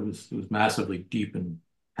honor. It was massively deep and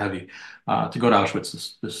heavy to go to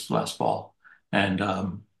Auschwitz this last fall and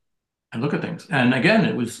look at things. And again,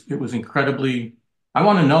 it was incredibly. I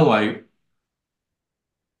want to know why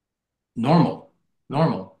normal,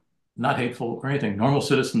 normal, not hateful or anything. Normal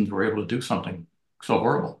citizens were able to do something so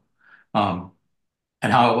horrible, um,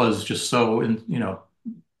 and how it was just so,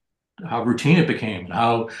 how routine it became, and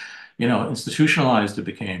how, institutionalized it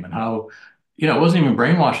became, and how, it wasn't even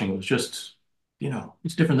brainwashing. It was just,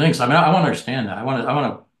 it's different things. I mean, I want to understand that. I want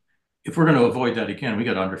to. If we're going to avoid that again, we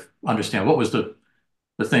got to understand what was the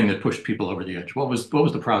thing that pushed people over the edge. What was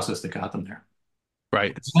the process that got them there?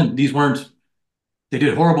 Right. And these weren't. They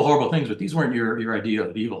did horrible, horrible things, but these weren't your idea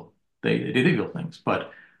of evil. They did evil things,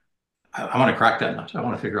 but I want to crack that nut. I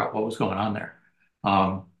want to figure out what was going on there.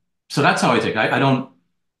 Um, so that's how I take. I don't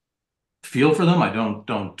feel for them. I don't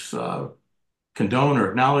condone or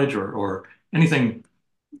acknowledge or anything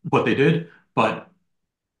what they did, but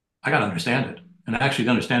I got to understand it. And actually,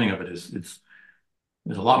 the understanding of it is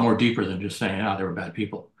a lot more deeper than just saying, "Ah, they were bad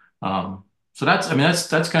people." So I mean,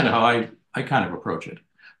 that's kind of how I kind of approach it.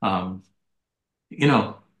 Um, you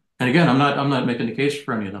know, and again, I'm not making the case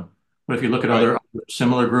for any of them, but if you look at Right. other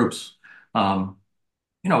similar groups, um,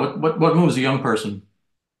 what moves a young person?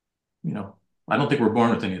 You know, I don't think we're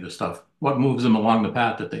born with any of this stuff. What moves them along the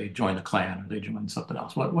path that they join the Klan or they join something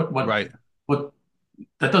else? Right. What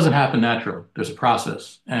that doesn't happen naturally. There's a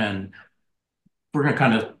process, and we're going to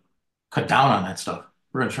kind of cut down on that stuff.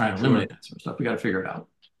 We're going to try and Sure. eliminate that sort of stuff. We got to figure it out.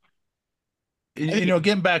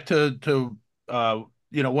 Getting back to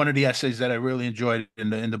one of the essays that I really enjoyed in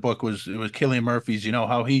the book was Killian Murphy's.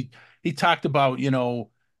 How he talked about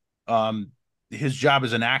um his job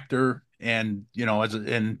as an actor, and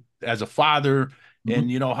as a father,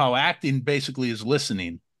 Mhm. and how acting basically is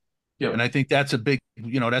listening. And Yep. I think that's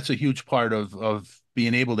a huge part of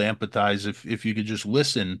being able to empathize, if you could just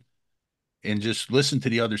listen and just listen to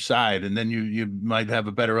the other side, and then you might have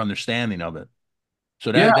a better understanding of it.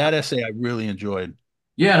 So Yeah. that essay I really enjoyed.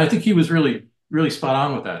 Yeah. And I think he was really, really spot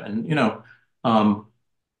on with that. And, um,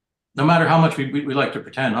 no matter how much we like to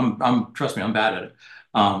pretend, trust me, I'm bad at it.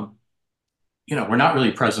 Um, we're not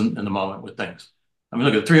really present in the moment with things. I mean,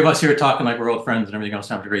 look at the three of us here talking like we're old friends and everything else,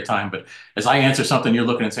 having a great time. But as I answer something, you're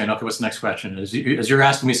looking and saying, okay, what's the next question? As you're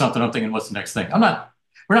asking me something, I'm thinking, what's the next thing?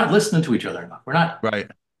 We're not listening to each other enough. We're not Right.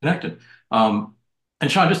 connected. Um, and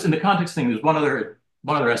Sean, just in the context thing, there's one other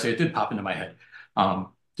essay that did pop into my head.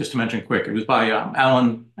 Just to mention quick, it was by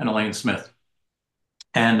Alan and Elaine Smith.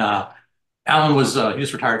 And Alan he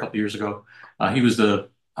just retired a couple of years ago. He was a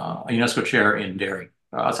UNESCO chair in Derry,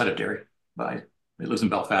 outside of Derry. He lives in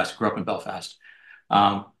Belfast, grew up in Belfast.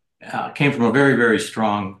 Um, Came from a very, very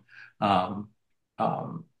strong um,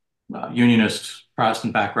 unionist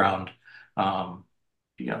Protestant background. Um,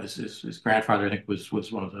 his grandfather, I think, was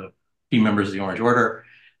one of the key members of the Orange Order.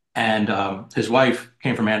 And his wife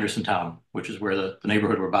came from Andersontown, which is where the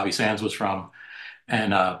neighborhood where Bobby Sands was from.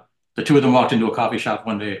 And the two of them walked into a coffee shop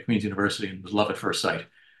one day at Queen's University and was love at first sight.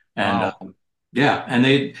 And Wow. yeah, and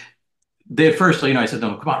they at first, I said to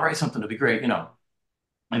them, "Come on, write something to be great."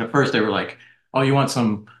 And at first they were like, "Oh, you want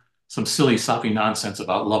some silly, soppy nonsense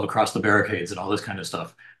about love across the barricades and all this kind of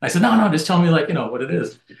stuff." And I said, "No, no, just tell me like, what it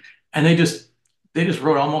is." And they just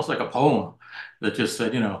wrote almost like a poem that just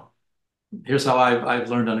said, "Here's how I've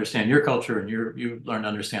learned to understand your culture, and you've learned to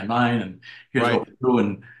understand mine, and here's what Right. we do,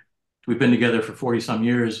 and we've been together for 40 some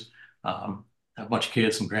years, have a bunch of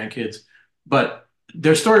kids, some grandkids." But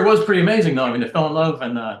their story was pretty amazing, though. I mean, they fell in love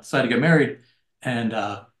and decided to get married, and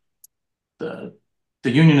the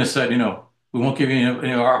the unionists said, "We won't give you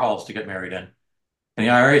any of our halls to get married in." And the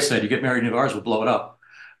IRA said, "You get married in any of ours, we'll blow it up."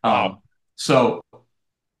 Um, Wow. so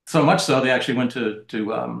so much so they actually went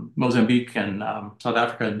to Mozambique and South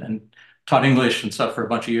Africa and taught English and stuff for a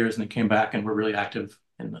bunch of years, and then came back and were really active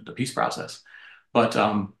in the peace process. But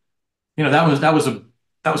that was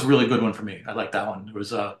a really good one for me. I like that one. There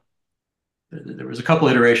was a couple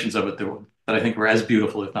iterations of it that I think were as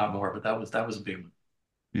beautiful, if not more. But that was a big one.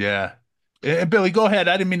 Yeah. And Billy, go ahead.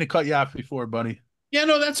 I didn't mean to cut you off before, buddy. Yeah,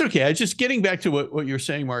 no, that's okay. I just getting back to what you're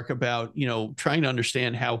saying, Mark, about, trying to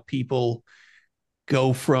understand how people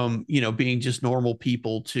go from, being just normal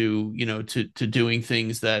people to, to doing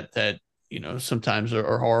things that, sometimes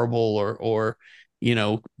are horrible or, you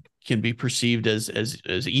know, can be perceived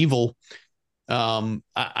as evil.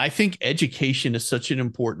 I think education is such an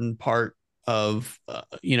important part of,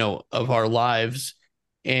 of our lives,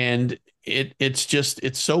 and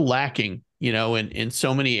it's so lacking, in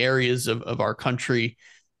so many areas of our country.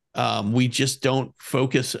 We just don't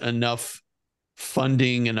focus enough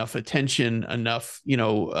funding, enough attention, enough,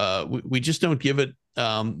 we just don't give it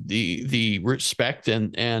the respect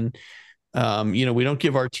and we don't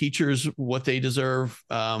give our teachers what they deserve.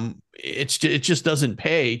 It just doesn't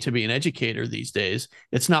pay to be an educator these days.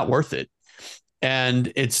 It's not worth it,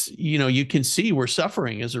 and it's, you can see we're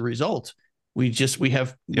suffering as a result. We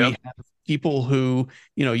have people who,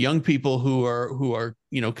 young people who are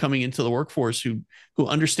coming into the workforce who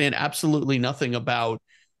understand absolutely nothing about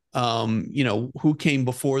who came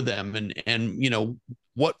before them, and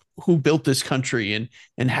what who built this country,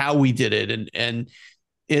 and how we did it, and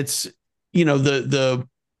it's, the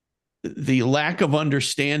lack of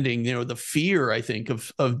understanding, the fear, I think,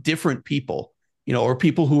 of different people, or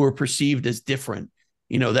people who are perceived as different.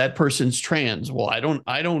 That person's trans. Well, I don't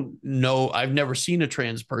know. I've never seen a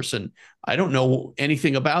trans person. I don't know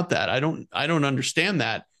anything about that. I don't understand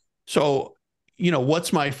that. So,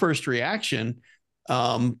 what's my first reaction?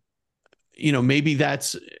 Maybe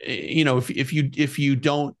that's, if you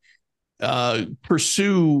don't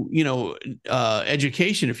pursue,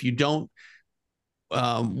 education, if you don't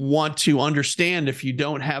want to understand, if you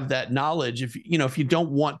don't have that knowledge, if you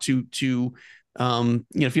don't want to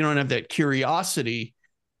if you don't have that curiosity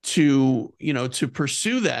to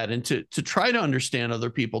pursue that, and to try to understand other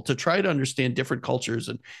people, to try to understand different cultures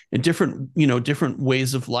and different, different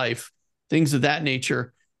ways of life, things of that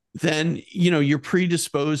nature, then you're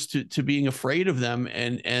predisposed to being afraid of them,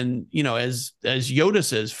 and as Yoda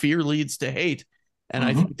says, fear leads to hate. And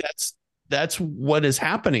I think that's what is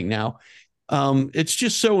happening now. It's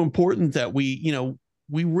just so important that we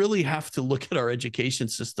really have to look at our education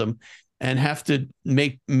system and have to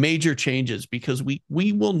make major changes, because we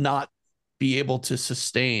will not be able to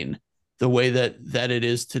sustain the way that it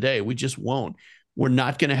is today. We just won't. We're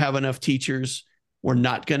not going to have enough teachers. We're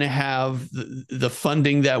not going to have the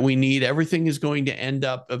funding that we need. Everything is going to end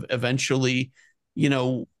up eventually,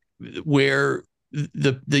 where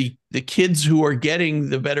the kids who are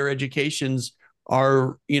getting the better educations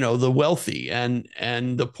are, the wealthy, and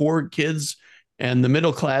the poor kids and the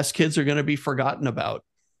middle class kids are going to be forgotten about.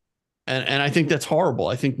 And I think that's horrible.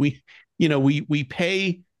 I think we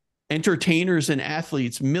pay entertainers and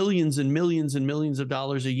athletes millions and millions and millions of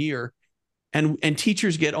dollars a year, and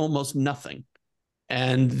teachers get almost nothing.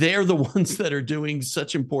 And they're the ones that are doing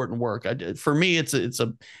such important work. For me, it's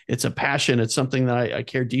a passion. It's something that I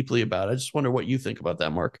care deeply about. I just wonder what you think about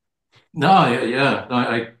that, Mark. No, yeah, yeah.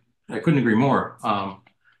 No, I couldn't agree more.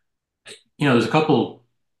 There's a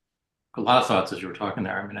lot of thoughts as you were talking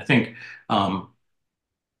there. I mean, I think, one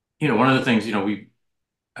of the things,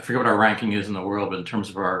 I forget what our ranking is in the world, but in terms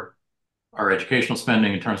of our educational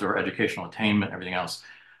spending, in terms of our educational attainment, everything else,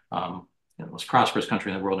 the most prosperous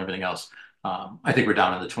country in the world and everything else, I think we're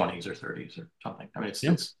down in the 20s or 30s or something. I mean, it's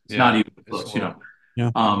not even close.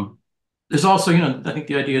 Yeah. There's also, I think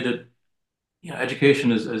the idea that,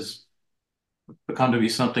 education has become to be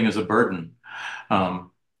something as a burden. I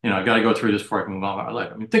got to go through this before I can move on with my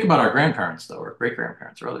life. I mean, think about our grandparents, though, or great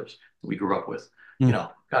grandparents, or others that we grew up with.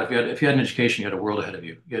 God, if you had an education, you had a world ahead of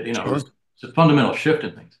you. Sure. It's a fundamental shift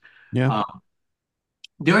in things. Yeah.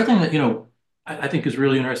 The other thing that I think is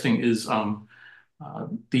really interesting is the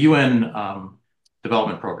UN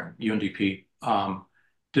development program, UNDP,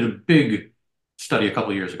 did a big study a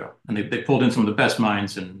couple of years ago, and they pulled in some of the best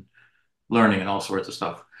minds in learning and all sorts of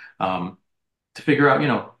stuff to figure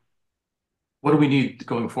out, what do we need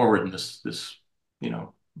going forward in this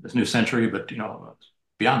new century, but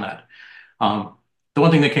beyond that. The one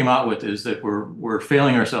thing they came out with is that we're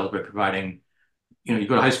failing ourselves by providing, you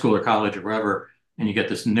go to high school or college or wherever, and you get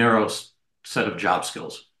this narrow set of job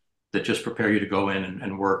skills that just prepare you to go in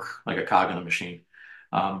and work like a cog in the machine.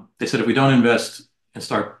 They said if we don't invest and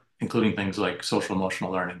start including things like social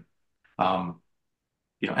emotional learning,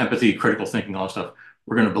 empathy, critical thinking, all that stuff,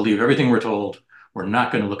 we're going to believe everything we're told. We're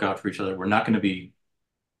not going to look out for each other. We're not going to be,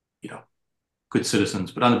 good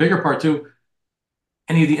citizens. But on the bigger part too,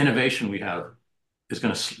 any of the innovation we have is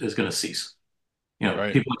going to cease.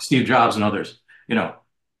 Right. People like Steve Jobs and others. You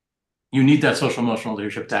need that social emotional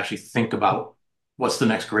leadership to actually think about what's the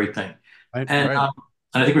next great thing. Right. And Right.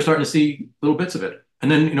 and I think we're starting to see little bits of it.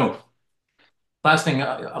 And then last thing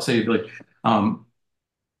I'll say, Billy, um,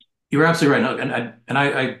 you were absolutely right.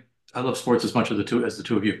 No, I love sports as much as the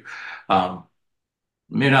two of you. Um,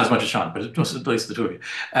 Maybe not as much as Sean, but at least the two of you.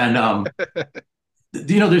 And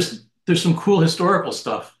there's some cool historical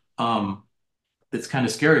stuff that's kind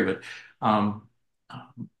of scary. But I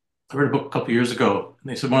read a book a couple of years ago, and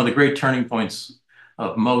they said one of the great turning points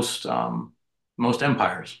of most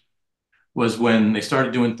empires was when they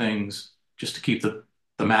started doing things just to keep the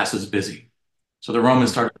masses busy. So the Romans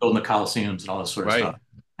Mm, started building the Colosseums and all this sort of right. stuff,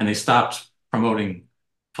 and they stopped promoting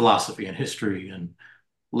philosophy and history and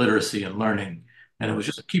literacy and learning, and it Mm, was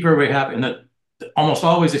just to keep everybody happy. And that almost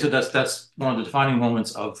always they said that's one of the defining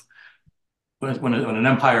moments of when an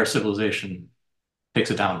empire civilization takes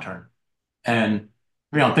a downturn. And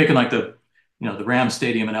I'm thinking like the Rams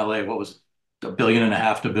Stadium in LA, what was it, $1.5 billion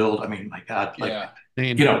to build? I mean, my God, like yeah.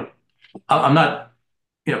 you know, I'm not,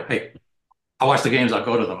 hey, I watch the games, I'll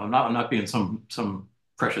go to them. I'm not being some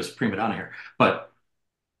precious prima donna here, but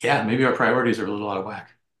yeah, maybe our priorities are a little out of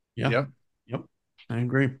whack. Yeah. Yep. Yep. I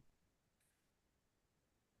agree.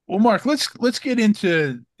 Well, Mark, let's get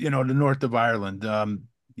into, the north of Ireland.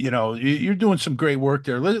 You're doing some great work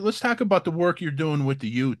there. Let's talk about the work you're doing with the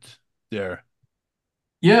youth there.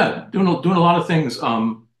 Yeah, doing a lot of things,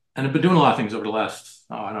 and I've been doing a lot of things over the last,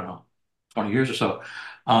 oh, I don't know, 20 years or so.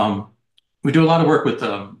 Um, we do a lot of work with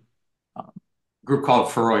a group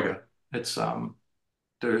called Feroiga. It's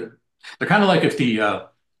they're they're kind of like if they're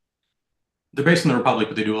based in the Republic,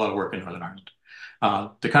 but they do a lot of work in Northern Ireland.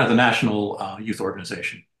 They're kind of the national youth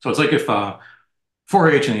organization. So it's like if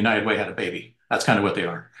 4-H and the United Way had a baby. That's kind of what they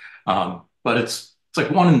are. But it's like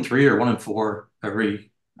 1 in 3 or 1 in 4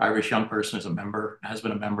 every Irish young person is a member, has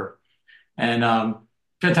been a member, and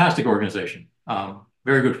fantastic organization.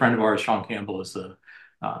 Very good friend of ours, Sean Campbell, is the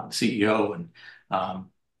CEO, and um,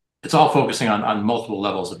 it's all focusing on multiple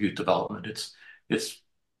levels of youth development. It's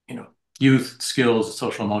you know youth skills,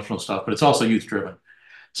 social emotional stuff, but it's also youth driven.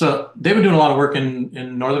 So they've been doing a lot of work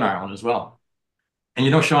in Northern Ireland as well.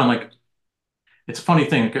 And Sean, like it's a funny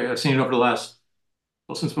thing. I've seen it over the last,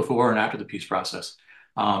 well, since before and after the peace process.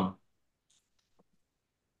 Um,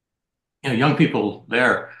 Young people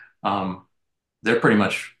there, um, they're pretty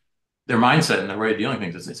much their mindset and their way of dealing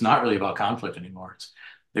with things. It's not really about conflict anymore.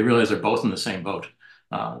 They realize they're both in the same boat.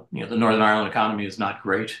 The Northern Ireland economy is not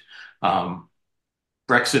great. Um,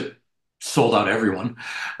 Brexit sold out everyone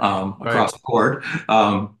Right. across the board.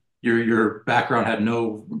 Your background had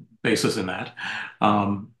no basis in that,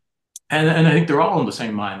 and I think they're all in the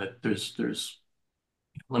same mind that there's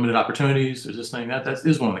limited opportunities. There's this thing that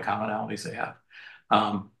is one of the commonalities they have.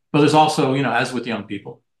 But there's also, as with young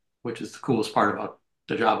people, which is the coolest part about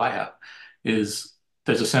the job I have, is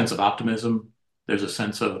there's a sense of optimism. There's a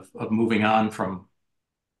sense of moving on from,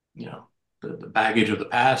 the baggage of the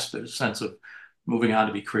past. There's a sense of moving on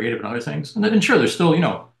to be creative and other things. And then, sure, there's still,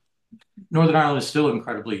 Northern Ireland is still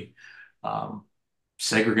incredibly um,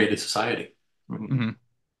 segregated society. I mean, Hmm.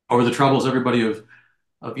 over the Troubles, everybody of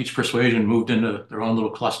each persuasion moved into their own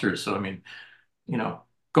little clusters. So, I mean, you know,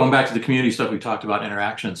 going back to the community stuff we talked about,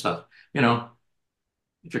 interaction and stuff, you know,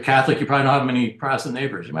 if you're Catholic, you probably don't have many Protestant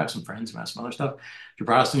neighbors. You might have some friends, you might have some other stuff. If you're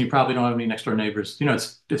Protestant, you probably don't have any next door neighbors.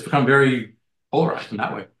 It's become very polarized in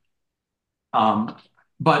that way. Um,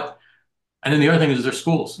 but and then the other thing is there's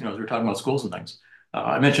schools. As we're talking about schools and things.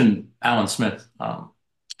 I mentioned Alan Smith,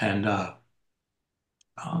 and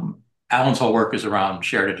Alan's whole work is around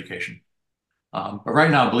shared education. But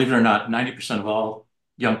right now, believe it or not, 90% of all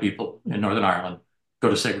young people in Northern Ireland go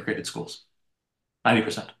to segregated schools.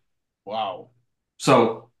 90%. Wow.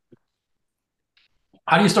 So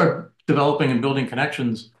how do you start developing and building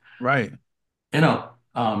connections, Right. you know,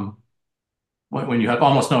 um, when you have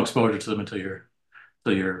almost no exposure to them until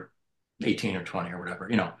you're 18 or 20 or whatever.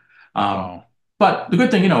 Um, Wow. but the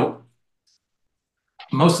good thing,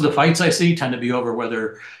 most of the fights I see tend to be over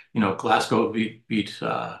whether, Glasgow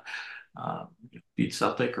uh, beat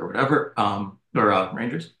Celtic or whatever, or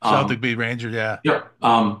Rangers. Celtic beat Ranger. Yeah. Yeah.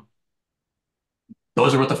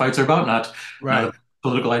 Those are what the fights are about, not Right. a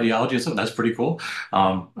political ideology and stuff. That's pretty cool.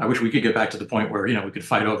 I wish we could get back to the point where we could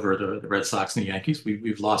fight over the Red Sox and the Yankees.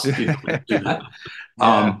 We've lost the ability to do that.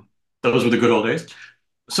 Yeah. Those were the good old days.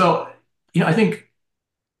 So I think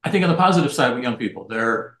on the positive side with young people,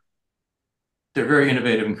 they're very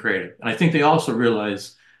innovative and creative, and I think they also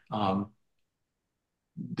realize um,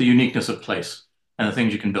 the uniqueness of place and the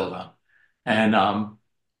things you can build on. And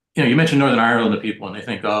you mentioned Northern Ireland to people, and they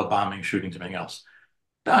think, oh, bombing, shootings, everything else.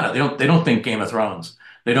 No, they don't think Game of Thrones.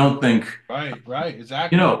 They don't think, Right. Right.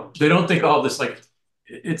 Exactly. they don't think, oh, this like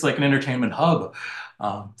it's like an entertainment hub.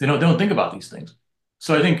 They don't think about these things.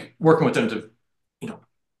 So I think working with them to, you know,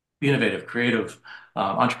 be innovative, creative,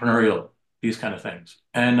 entrepreneurial, these kind of things.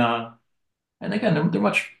 And again, they're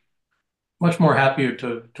much more happier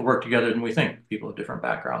to work together than we think. People of different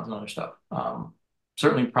backgrounds and other stuff.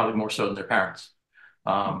 Certainly, probably more so than their parents.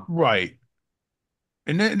 Um, Right.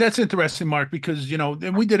 And that's interesting, Mark, because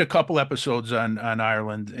and we did a couple episodes on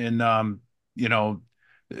Ireland, and you know,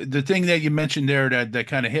 the thing that you mentioned there that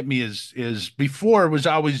kind of hit me is before it was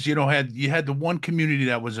always you had the one community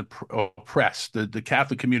that was oppressed, the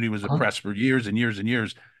Catholic community was uh-huh. oppressed for years and years and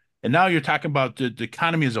years, and now you're talking about the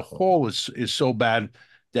economy as a whole is so bad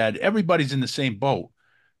that everybody's in the same boat,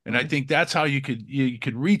 and I Mhm. think that's how you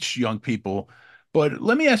could reach young people. But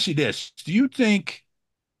let me ask you this: do you think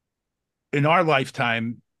in our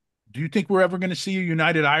lifetime, do you think we're ever going to see a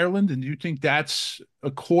united Ireland? And do you think that's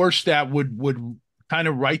a course that would kind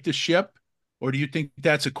of right the ship, or do you think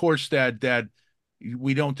that's a course that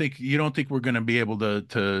we don't think you don't think we're going to be able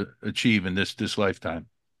to achieve in this lifetime,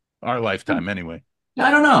 our lifetime anyway? Yeah,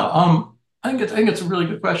 I don't know. I think it's a really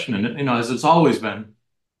good question, and as it's always been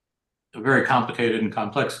a very complicated and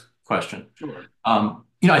complex question. Sure.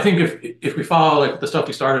 I think if we follow like the stuff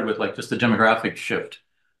we started with, like just the demographic shift,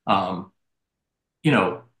 um, you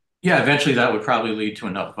know, yeah, eventually that would probably lead to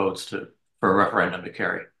enough votes to for a referendum to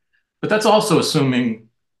carry. But that's also assuming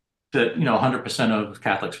that 100% of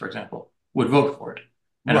Catholics, for example, would vote for it,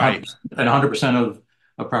 and Right. 100% of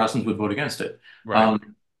Protestants would vote against it. Right.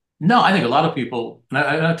 Um, no, I think a lot of people, and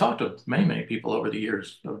I've talked to many people over the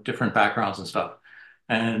years of different backgrounds and stuff,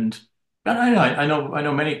 and I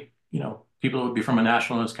know many people who would be from a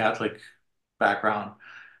nationalist Catholic background,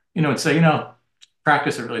 would say,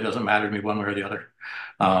 practice it really doesn't matter to me one way or the other.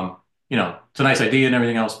 It's a nice idea and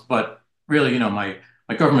everything else, but really, my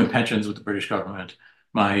government pensions with the British government,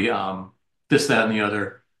 my this, that, and the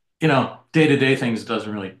other, day-to-day things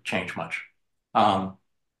doesn't really change much. Um,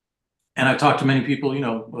 and I've talked to many people,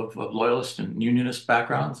 of loyalist and unionist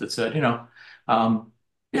backgrounds that said, um,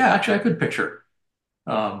 yeah, actually, I could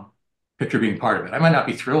um, picture being part of it. I might not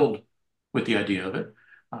be thrilled with the idea of it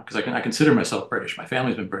because I consider myself British. My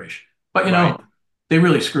family's been British, but Right. they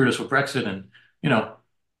really screwed us with Brexit, and you know,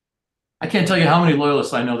 I can't tell you how many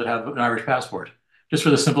loyalists I know that have an Irish passport, just for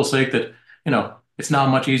the simple sake that it's now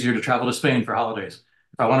much easier to travel to Spain for holidays.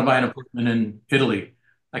 If I want to buy an apartment in Italy,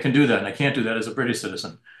 I can do that, and I can't do that as a British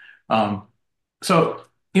citizen. Um, so,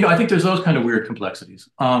 I think there's those kind of weird complexities.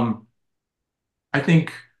 I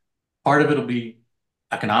think part of it'll be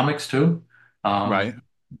economics too. Um, Right.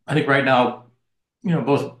 I think right now,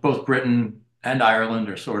 both Britain and Ireland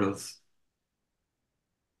are sort of,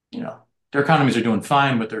 you know, their economies are doing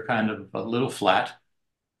fine, but they're kind of a little flat.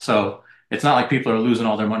 So it's not like people are losing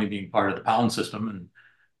all their money being part of the pound system and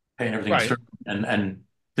paying everything in Right. sterling and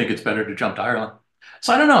think it's better to jump to Ireland.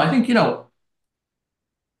 So I don't know. I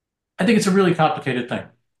think it's a really complicated thing.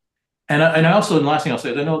 And I also, and the last thing I'll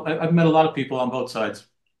say is I've met a lot of people on both sides.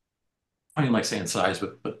 I mean, like saying sides,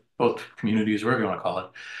 but both communities, whatever you want to call it,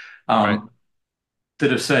 Right. um,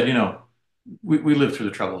 that have said, we lived through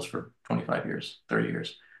the Troubles for 25 years, 30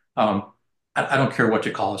 years. Um, I don't care what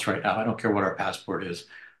you call us right now. I don't care what our passport is.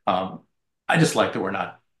 Um, I just like that we're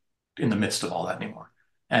not in the midst of all that anymore.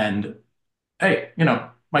 And hey,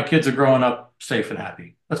 my kids are growing up safe and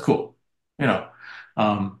happy. That's cool. You know,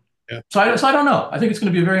 um, Yeah. so I don't know. I think it's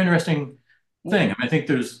going to be a very interesting Well, thing. I mean, I think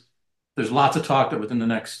there's lots of talk that within the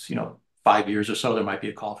next, 5 years or so, there might be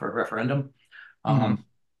a call for a referendum. mhm. Um,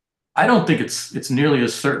 I don't think it's nearly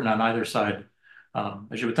as certain on either side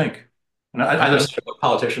as you would think. And either Okay. side of what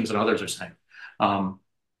politicians and others are saying. Um,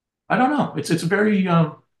 I don't know. It's very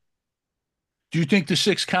Do you think the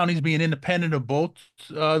six counties being independent of both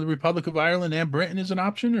the Republic of Ireland and Britain is an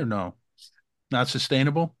option or no? Not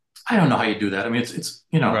sustainable? I don't know how you do that. I mean, it's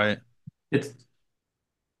Right. it's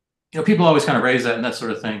people always kind of raise that and that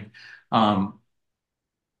sort of thing. Um,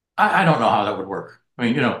 I don't know how that would work. I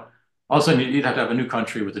mean, all of a sudden you'd have to have a new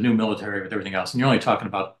country with a new military with everything else, and you're only talking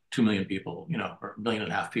about 2 million people, or 1.5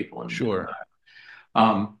 million people in Sure. Rhode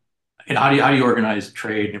Island. And how do you organize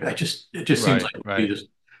trade? It just seems Right. like it would be Right. just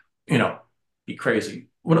you know be crazy.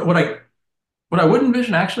 What I would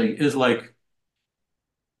envision actually is like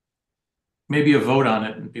maybe a vote on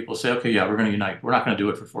it, and people say, okay, yeah, we're going to unite. We're not going to do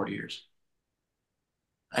it for 40 years,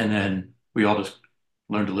 and then we all just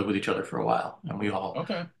learn to live with each other for a while, and we all,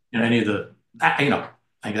 Okay. any of the, I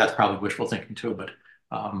think that's probably wishful thinking too, but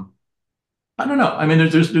um, I don't know. I mean,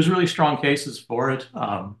 there's really strong cases for it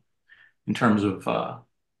in terms of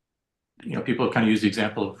people kind of use the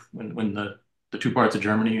example of when the two parts of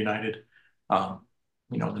Germany united, um,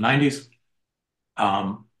 in the 90s.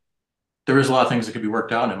 Um, there is a lot of things that could be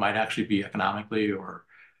worked out, and it might actually be economically or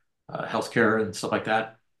healthcare and stuff like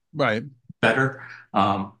that Right. better.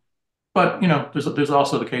 But there's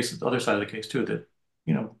also the other side of the case too, that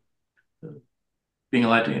you know being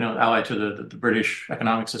allied to the British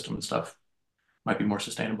economic system and stuff might be more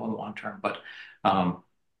sustainable in the long term. But um,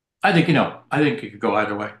 I think it could go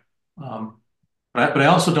either way. Um, but I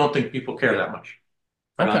also don't think people care that much,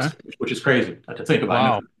 quite Okay. honestly, which is crazy to think about. I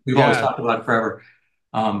know Wow. we've always Yeah. talked about it forever.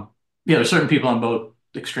 Yeah, there's certain people on both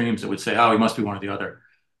extremes that would say, "Oh, he must be one or the other."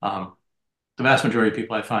 Um, the vast majority of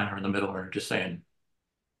people I find are in the middle, and are just saying,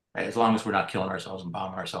 "Hey, as long as we're not killing ourselves and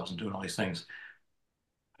bombing ourselves and doing all these things,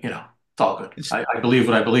 it's all good." It's, I believe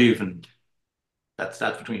what I believe, and that's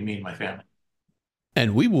between me and my family.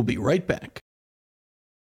 And we will be right back.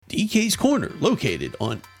 DK's Corner, located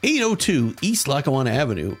on 802 East Lackawanna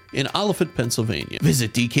Avenue in Oliphant, Pennsylvania.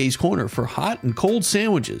 Visit DK's Corner for hot and cold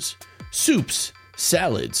sandwiches, soups,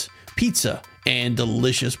 salads, pizza, and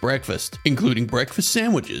delicious breakfast, including breakfast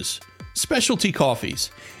sandwiches, specialty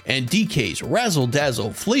coffees, and DK's Razzle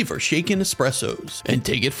Dazzle flavor shaken espressos. And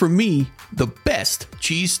take it from me, the best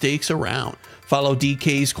cheesesteaks around. Follow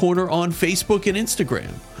DK's Corner on Facebook and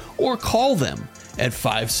Instagram, or call them at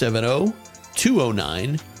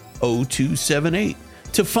 570-209-0278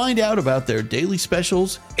 to find out about their daily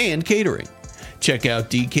specials and catering. Check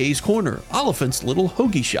out DK's Corner, Oliphant's little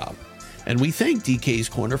hoagie shop. And we thank DK's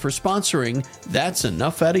Corner for sponsoring That's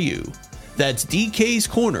Enough Out of You. That's DK's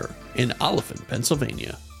Corner in Oliphant,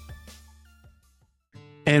 Pennsylvania.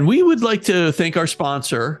 And we would like to thank our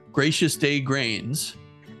sponsor, Gracious Day Grains.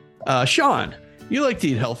 Sean, you like to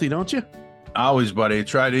eat healthy, don't you? always, buddy. I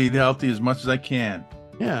try to eat healthy as much as I can.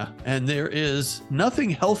 Yeah, and there is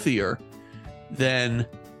nothing healthier than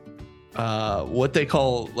what they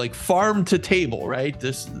call like farm to table, right?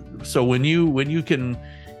 So when you can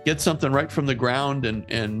get something right from the ground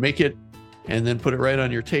and make it and then put it right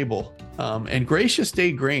on your table. And Gracious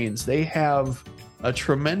Day Grains, they have a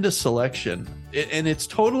tremendous selection, and it's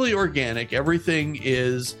totally organic. Everything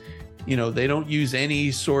is, they don't use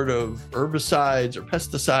any sort of herbicides or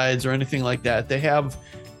pesticides or anything like that. They have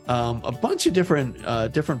a bunch of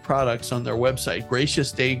different products on their website,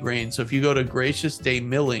 Gracious Day Grains. So if you go to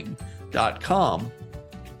graciousdaymilling.com,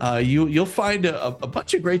 you'll find a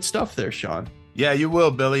bunch of great stuff there, Sean. Yeah, you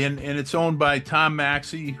will, Billy, and it's owned by Tom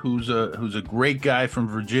Maxey, who's a great guy from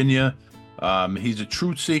Virginia. He's a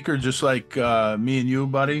truth seeker, just like me and you,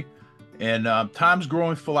 buddy. And Tom's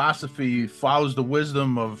growing philosophy follows the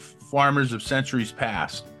wisdom of farmers of centuries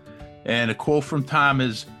past. And a quote from Tom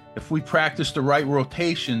is, "If we practice the right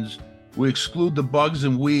rotations, we exclude the bugs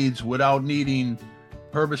and weeds without needing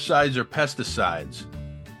herbicides or pesticides."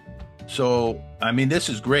 So, I mean, this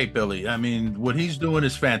is great, Billy. I mean, what he's doing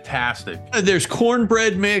is fantastic. There's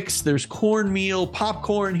cornbread mix, there's cornmeal,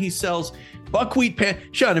 popcorn. He sells buckwheat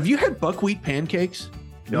Sean, have you had buckwheat pancakes?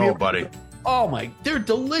 No, buddy. Oh they're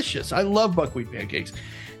delicious. I love buckwheat pancakes.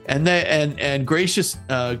 And Gracious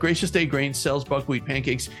Day Grains sells buckwheat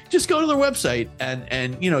pancakes. Just go to their website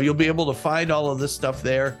and you'll be able to find all of this stuff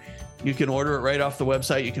there. You can order it right off the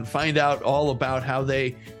website. You can find out all about how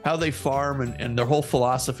they farm and their whole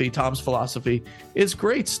philosophy, Tom's philosophy. It's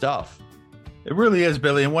great stuff. It really is,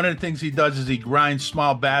 Billy. And one of the things he does is he grinds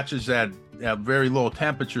small batches at very low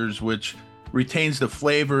temperatures, which retains the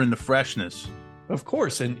flavor and the freshness. Of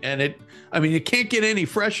course. And it can't get any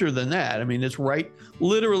fresher than that. I mean, it's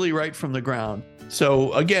literally right from the ground.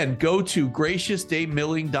 So again, go to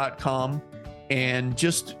graciousdaymilling.com and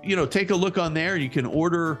just, take a look on there. You can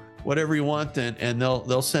order whatever you want and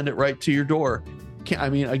they'll send it right to your door.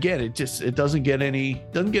 Again, it doesn't get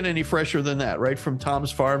any fresher than that, right from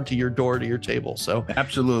Tom's farm to your door to your table. So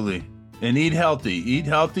absolutely. And eat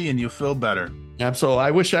healthy and you'll feel better. Absolutely.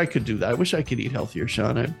 I wish I could do that. I wish I could eat healthier,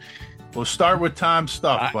 Sean. We'll start with Tom's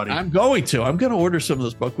stuff, buddy. I'm going to order some of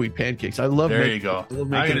those buckwheat pancakes. I love There you go. I'm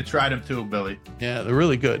going to try them too, Billy. Yeah, they're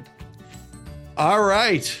really good. All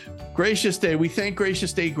right. Gracious Day. We thank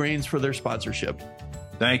Gracious Day Grains for their sponsorship.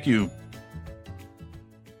 Thank you.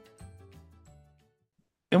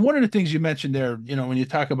 And one of the things you mentioned there, when you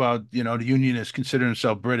talk about, the Unionists consider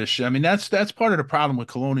themselves British, I mean, that's part of the problem with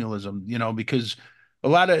colonialism, because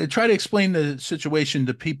try to explain the situation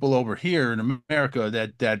to people over here in America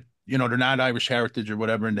that they're not Irish heritage or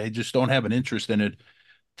whatever, and they just don't have an interest in it.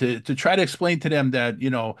 To try to explain to them that,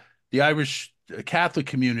 the Irish Catholic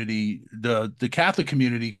community, the Catholic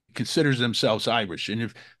community considers themselves Irish. And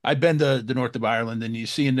if I've been to the north of Ireland, and you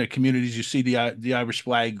see in the communities, you see the Irish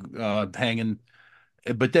flag hanging.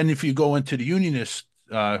 But then if you go into the Unionist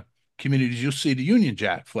communities, you'll see the Union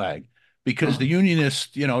Jack flag, because the Unionists,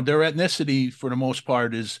 their ethnicity for the most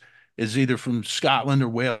part is either from Scotland or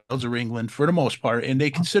Wales or England for the most part, and they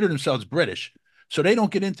consider themselves British. So they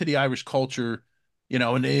don't get into the Irish culture,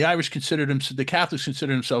 And the Irish the Catholics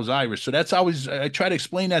consider themselves Irish. So that's always, I try to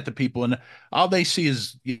explain that to people, and all they see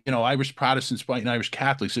is, Irish Protestants fighting Irish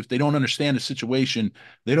Catholics. If they don't understand the situation,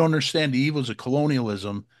 they don't understand the evils of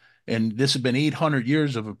colonialism, and this has been 800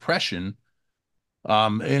 years of oppression.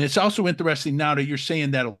 And it's also interesting now that you're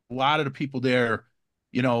saying that a lot of the people there,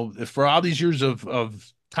 for all these years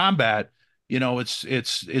of combat,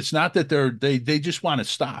 it's not that they just want it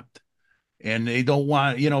stopped, and they don't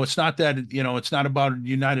want, it's not that, it's not about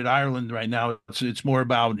United Ireland right now. It's more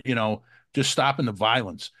about, just stopping the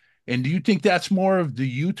violence. And do you think that's more of the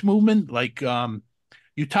youth movement? Like,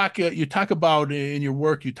 you talk about in your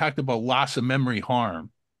work, you talked about loss of memory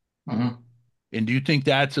harm. Mhm. And do you think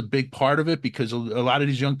that's a big part of it? Because a lot of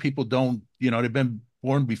these young people don't, they've been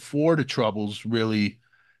born before the Troubles, really.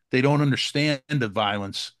 They don't understand the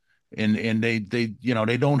violence, and they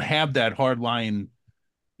don't have that hardline,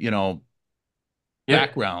 you know, Yeah.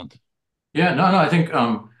 background. Yeah. No, no, I think,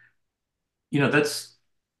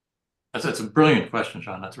 that's a brilliant question,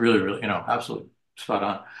 Sean. That's really, really, absolutely spot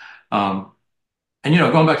on. Um, and,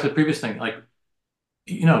 going back to the previous thing, like,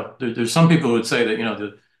 there's some people who would say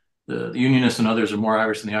that, the Unionists and others are more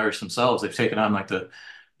Irish than the Irish themselves. They've taken on like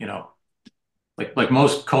you know, like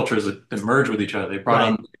most cultures that merge with each other. They brought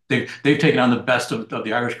Right. on, they've taken on the best of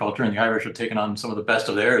the Irish culture, and the Irish have taken on some of the best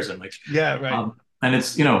of theirs. And like, Yeah, right. and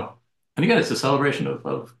it's, and again, it's a celebration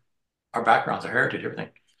of our backgrounds, our heritage, everything.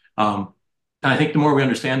 Um, and I think the more we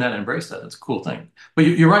understand that and embrace that, it's a cool thing. But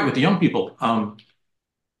you're right with the young people.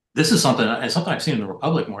 This is something, and something I've seen in the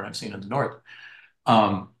Republic more than I've seen in the North.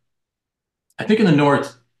 Um, I think in the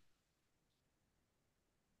North,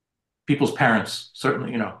 people's parents,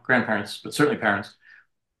 certainly, grandparents, but certainly parents,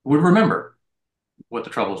 would remember what the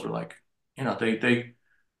Troubles were like. They,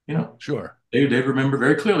 you know, Sure. they remember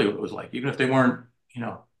very clearly what it was like, even if they weren't,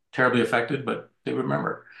 terribly affected, but they would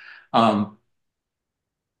remember. Um,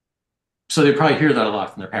 so they probably hear that a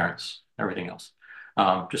lot from their parents, everything else,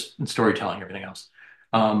 just in storytelling, everything else.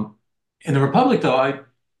 Um, in the Republic, though,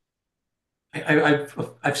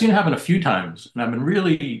 I've seen it happen a few times, and I've been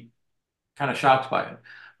really kind of shocked by it.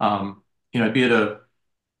 I'd be at a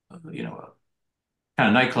kind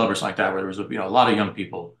of nightclub or something like that, where there was a lot of young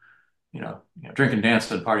people, drinking,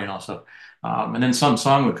 dancing, partying, and all stuff. And then some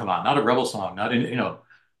song would come on, not a rebel song, not in,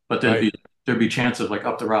 but Right. there'd be chants of like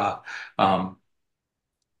 "Up the Rah," um,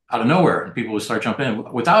 out of nowhere, and people would start jumping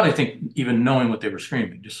in without, I think, even knowing what they were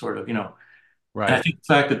screaming, just sort of, And I Right. think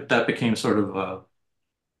the fact that that became sort of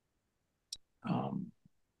um,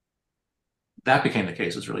 that became the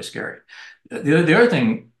case is really scary. The other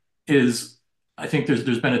thing is, I think there's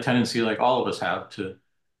been a tendency, like all of us have, to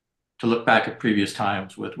look back at previous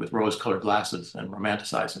times with rose-colored glasses and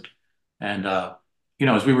romanticize it. And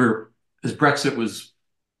as Brexit was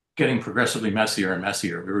getting progressively messier and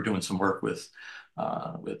messier, we were doing some work with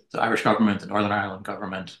the Irish government, the Northern Ireland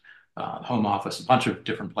government, the Home Office, a bunch of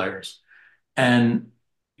different players. And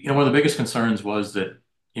one of the biggest concerns was that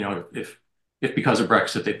if because of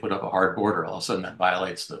Brexit they put up a hard border, all of a sudden that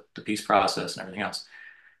violates the peace process and everything else,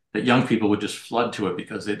 that young people would just flood to it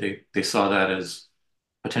because they saw that as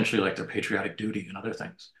potentially like their patriotic duty and other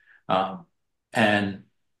things. Um, and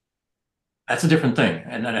that's a different thing.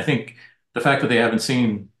 And I think the fact that they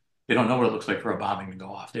don't know what it looks like for a bombing to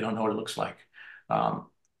go off. They don't know what it looks like um,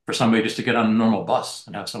 for somebody just to get on a normal bus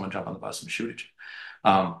and have someone jump on the bus and shoot at you.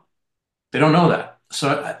 They don't know that.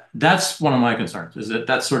 So that's one of my concerns, is that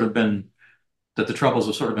that the Troubles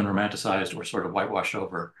have sort of been romanticized or sort of whitewashed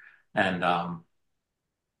over. And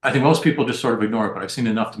I think most people just sort of ignore it, but I've seen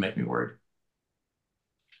enough to make me worried.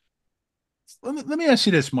 Let me ask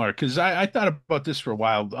you this, Mark, because I thought about this for a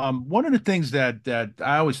while. One of the things that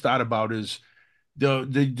I always thought about is the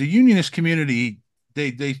unionist community.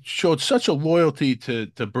 They showed such a loyalty to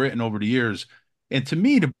Britain over the years, and to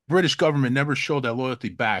me, the British government never showed that loyalty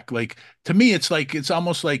back. Like, to me, it's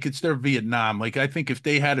almost like it's their Vietnam. Like, I think if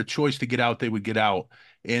they had a choice to get out, they would get out.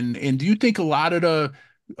 And do you think a lot of the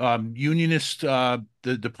unionists,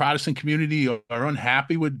 the Protestant community, are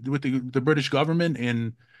unhappy with the British government,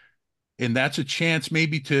 and that's a chance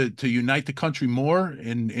maybe to unite the country more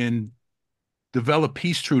and develop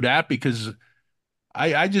peace through that? Because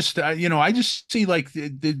I just see, like,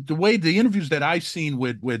 the way the interviews that I've seen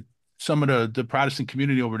with some of the Protestant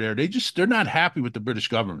community over there, they're not happy with the British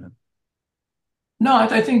government. No,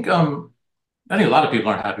 I think a lot of people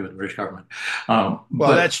aren't happy with the British government. Well,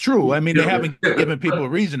 But that's true. I mean, they haven't given people a but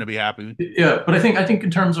reason to be happy. yeah, but I think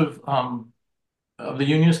in terms of the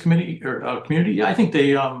unionist committee or community, yeah, I think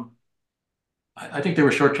they were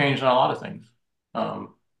shortchanged on a lot of things,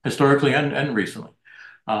 historically and recently.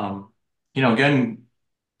 Again,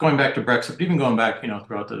 going back to Brexit, but even going back,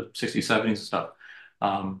 throughout the 60s, 70s and stuff.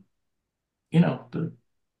 Um, the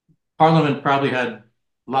Parliament probably had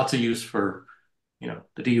lots of use for,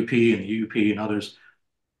 the DUP and the UUP and others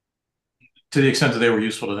to the extent that they were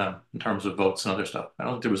useful to them in terms of votes and other stuff. I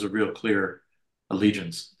don't think there was a real clear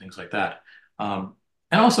allegiance, things like that.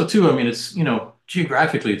 And also too, I mean, it's,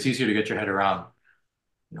 geographically, it's easier to get your head around,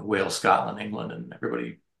 Wales, Scotland, England, and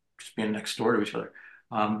everybody just being next door to each other.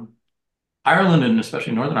 Um, Ireland and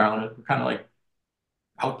especially Northern Ireland were kind of like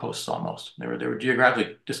outposts almost. They were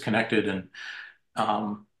geographically disconnected, and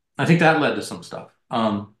I think that led to some stuff.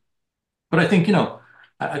 But I think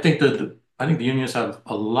I think the unions have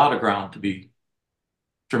a lot of ground to be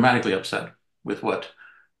dramatically upset with what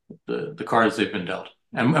the cards they've been dealt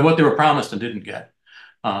and what they were promised and didn't get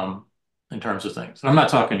um, in terms of things. And I'm not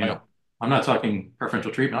talking, Right. I'm not talking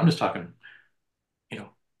preferential treatment. I'm just talking, you know,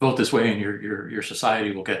 vote this way and your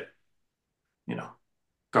society will get, you know,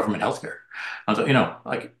 government health care.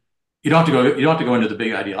 Like you don't have to go into the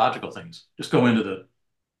big ideological things. Just go into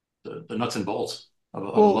the nuts and bolts of a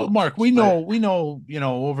Well, local Mark, society.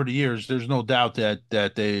 over the years, there's no doubt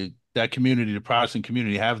that community, the Protestant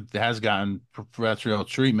community, has gotten preferential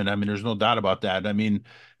treatment. I mean, there's no doubt about that. I mean,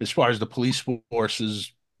 as far as the police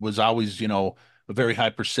forces was always, a very high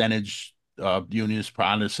percentage unionist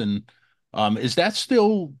Protestant. Is that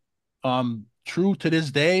still true to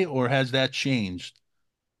this day, or has that changed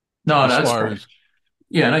No, as that's far correct. as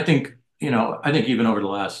Yeah, and I think even over the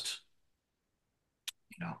last,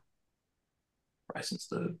 you know, right since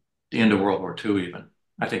the end of World War II, even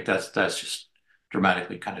I think that's just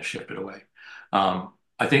dramatically kind of shifted away.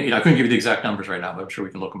 I think I couldn't give you the exact numbers right now, but I'm sure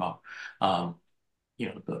we can look them up. Um,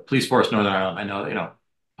 the police force in Northern Ireland, I know,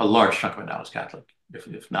 a large chunk of it now is Catholic.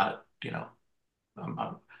 If not, I'm,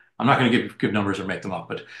 I'm, I'm not going to give numbers or make them up,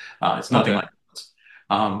 but it's nothing okay, like this.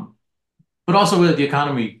 Um, but also with the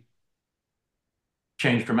economy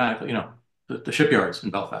changed dramatically. The shipyards in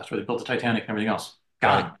Belfast where they built the Titanic and everything else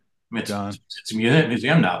gone. right, I mean, gone, it's a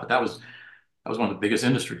museum now, but that was one of the biggest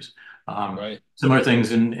industries. right, Similar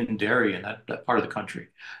things in dairy and that part of the country.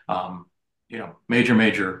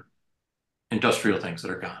 Major industrial things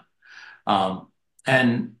that are gone.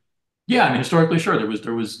 And yeah, I mean, historically, sure,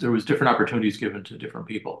 there was different opportunities given to different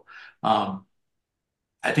people. Um,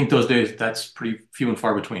 I think those days that's pretty few and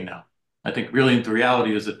far between now. I think really the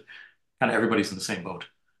reality is that kind of everybody's in the same boat.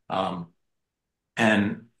 Um,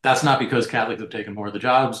 and that's not because Catholics have taken more of the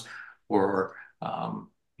jobs or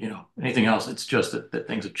anything else. It's just that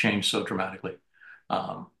things have changed so dramatically.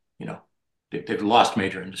 Um, you know, they've lost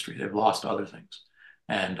major industry, they've lost other things,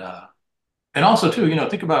 and also too,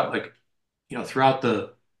 think about like throughout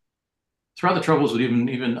the troubles, with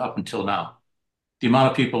even up until now, the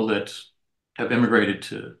amount of people that have immigrated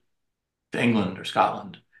to England or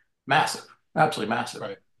Scotland, massive, absolutely massive.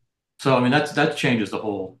 right. So I mean that changes the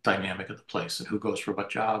whole dynamic of the place and who goes for what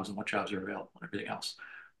jobs and what jobs are available and everything else.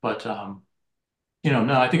 But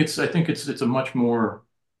no, I think it's a much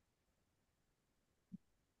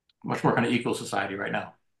more kind of equal society right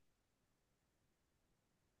now.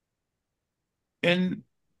 And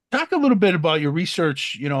talk a little bit about your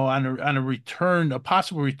research, on a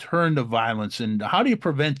possible return to violence, and how do you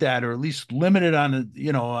prevent that, or at least limit it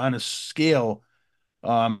on a scale.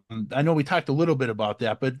 I know we talked a little bit about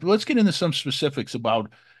that, but let's get into some specifics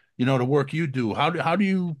about, the work you do. How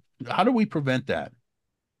do we prevent that?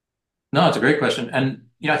 No, it's a great question, and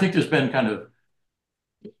I think there's been kind of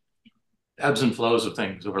ebbs and flows of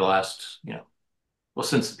things over the last well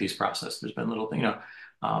since the peace process. There's been little thing,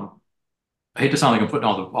 um, I hate to sound like I'm putting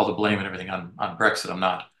all the blame and everything on Brexit. I'm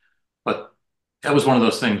not, but that was one of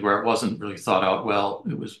those things where it wasn't really thought out well.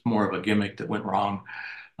 It was more of a gimmick that went wrong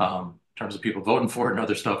in terms of people voting for it and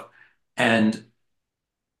other stuff, and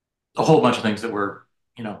a whole bunch of things that were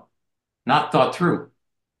you know not thought through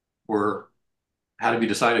were had to be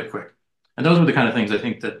decided quick. And those were the kind of things I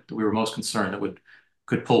think that we were most concerned that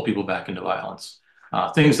could pull people back into violence.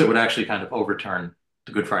 Things that would actually kind of overturn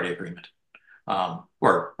the Good Friday Agreement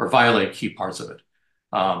or violate key parts of it.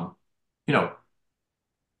 Um, you know,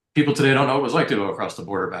 People today don't know what it was like to go across the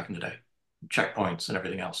border back in the day, checkpoints and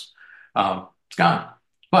everything else. It's gone.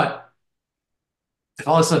 But if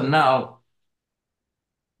all of a sudden now,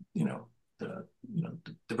 you know, the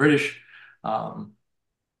British, um,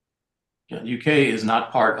 UK is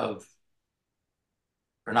not part of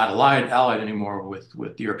or not allied anymore with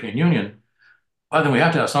the European Union, well, then we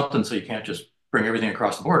have to have something so you can't just bring everything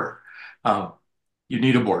across the border. Um, you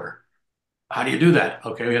need a border. How do you do that?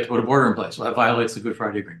 Okay, we have to put a border in place. Well, that violates the Good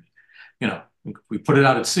Friday Agreement. We put it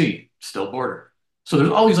out at sea, still border. So there's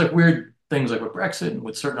all these like weird things like with Brexit and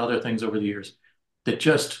with certain other things over the years that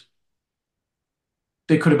just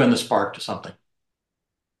they could have been the spark to something.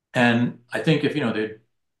 And I think if, I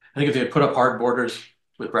think if they had put up hard borders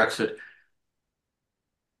with Brexit,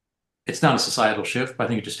 it's not a societal shift, but I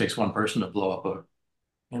think it just takes one person to blow up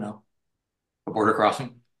you know, a border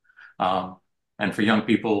crossing. Um, and for young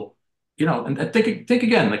people, and think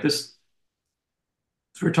again, like this,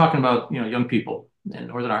 so we're talking about, young people in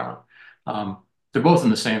Northern Ireland. Um, they're both in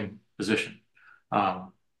the same position,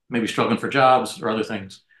 maybe struggling for jobs or other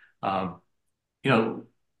things. Um, you know,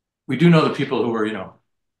 we do know that people who are,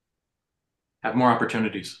 have more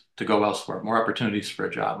opportunities to go elsewhere, more opportunities for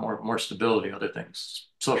a job, more stability, other things,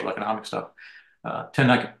 social economic stuff, tend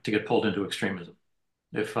not to get pulled into extremism.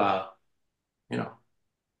 If you know,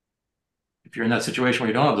 if you're in that situation where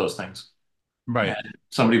you don't have those things, Right. and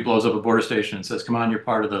somebody blows up a border station and says, "Come on, you're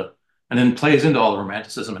part of the," and then plays into all the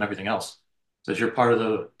romanticism and everything else, says you're part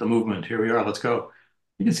of the movement. Here we are, let's go.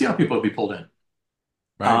 You can see how people would be pulled in.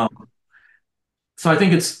 Right. Um, so I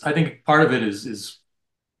think part of it is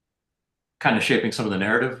kind of shaping some of the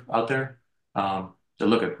narrative out there. To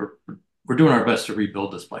look at, we're doing our best to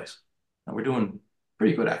rebuild this place, and we're doing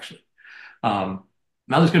pretty good actually.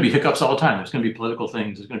 Now there's going to be hiccups all the time. There's going to be political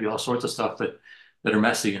things. There's going to be all sorts of stuff that are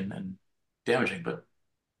messy and damaging. But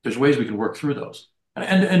there's ways we can work through those.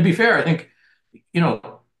 And to be fair, I think you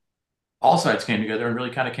know all sides came together and really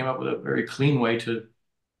kind of came up with a very clean way to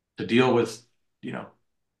deal with you know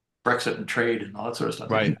Brexit and trade and all that sort of stuff.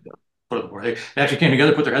 They Right. didn't put it before. They actually came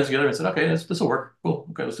together, put their heads together, and said, "Okay, this will work. Cool.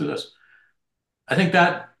 Okay, let's do this." I think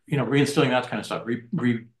that reinstilling that kind of stuff,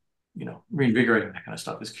 reinvigorating that kind of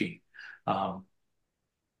stuff is key. Um,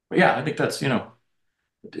 but yeah, I think that's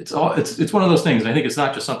it's one of those things. I think it's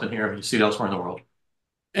not just something here. I mean, you see it elsewhere in the world.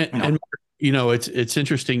 And, You know, and it's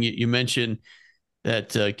interesting. You mentioned that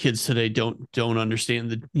kids today don't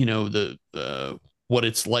understand the what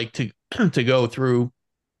it's like to to go through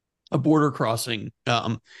a border crossing.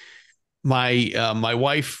 My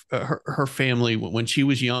wife, her family, when she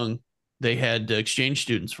was young, they had exchange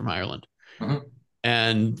students from Ireland, mhm.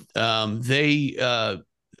 and they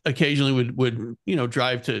occasionally would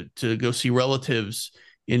drive to go see relatives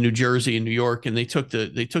in New Jersey and New York, and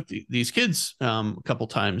these kids a couple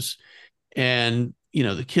times, and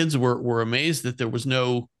the kids were amazed that there was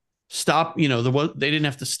no stop. They didn't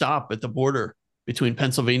have to stop at the border between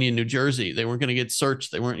Pennsylvania and New Jersey. They weren't going to get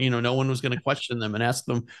searched. They weren't, no one was going to question them and ask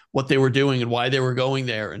them what they were doing and why they were going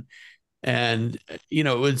there. And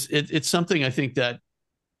it's something I think that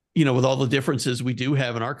with all the differences we do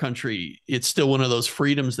have in our country, it's still one of those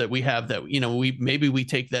freedoms that we have that we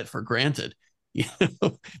take that for granted. You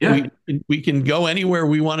know, Yeah, we can go anywhere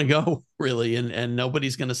we want to go, really, and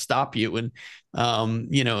nobody's going to stop you. And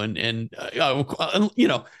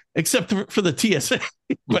except for the TSA,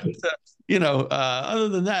 but other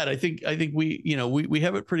than that, I think we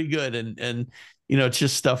have it pretty good. And it's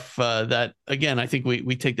just stuff that, again, I think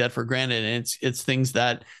we take that for granted, and it's things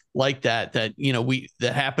that like that that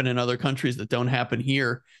happen in other countries that don't happen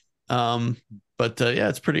here. But yeah,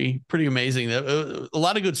 it's pretty amazing. A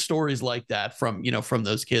lot of good stories like that from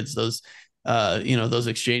those kids, those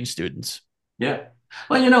exchange students. yeah.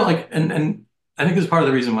 Well, and I think this is part of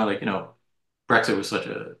the reason why, Brexit was such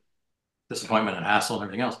a disappointment and hassle and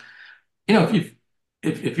everything else.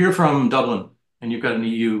 If you're from Dublin and you've got an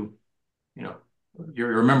EU, you know,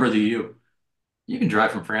 you're a member of the EU, you can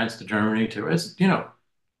drive from France to Germany to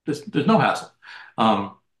there's no hassle.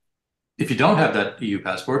 Um, if you don't have that EU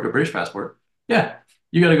passport or British passport, yeah,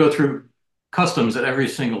 you got to go through customs at every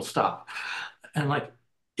single stop. And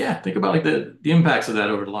yeah, think about the impacts of that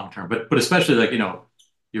over the long term. But especially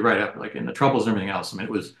you're right, after in the troubles and everything else. I mean,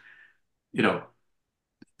 it was, you know,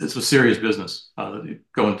 this was serious business.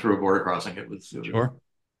 Going through a border crossing, it was Sure.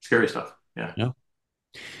 scary stuff. Yeah. Yeah.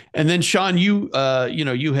 And then Sean, you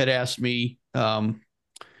had asked me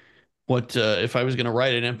what if I was going to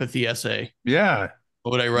write an empathy essay, Yeah.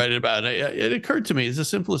 what would I write it about? It occurred to me, it's the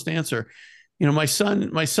simplest answer. My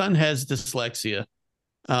son has dyslexia.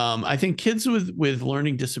 I think kids with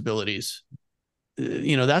learning disabilities,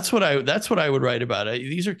 that's what I would write about.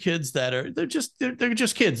 These are kids that they're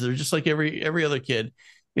just kids. They're just like every other kid,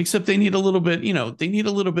 except they need a little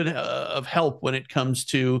bit, of help when it comes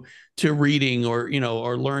to reading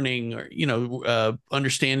or learning or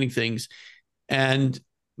understanding things. And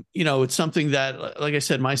it's something that, like I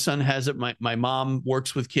said, my son has it. My mom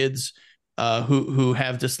works with kids who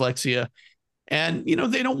have dyslexia, and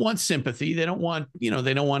they don't want sympathy. They don't want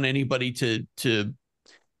anybody to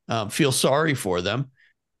feel sorry for them.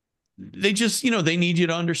 They just, they need you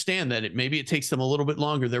to understand that maybe it takes them a little bit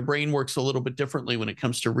longer. Their brain works a little bit differently when it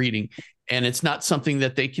comes to reading, and it's not something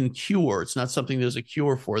that they can cure. It's not something there's a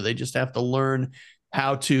cure for. They just have to learn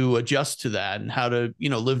how to adjust to that and how to,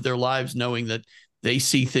 live their lives knowing that they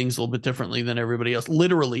see things a little bit differently than everybody else.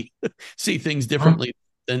 Literally, see things Mhm. differently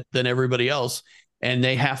than everybody else, and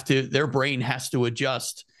their brain has to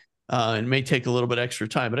adjust. And it may take a little bit extra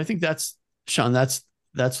time, but I think that's Sean. That's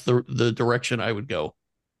the direction I would go.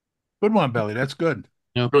 Good one, Belly. That's good.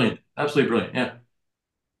 You know? Brilliant. Absolutely brilliant. Yeah.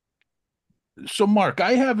 So, Mark,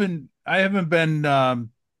 I haven't been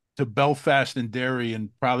to Belfast and Derry in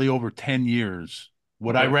probably over 10 years.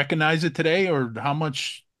 Would I Okay. recognize it today, or how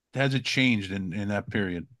much has it changed in that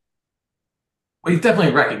period? Well, you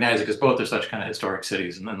definitely recognize it because both are such kind of historic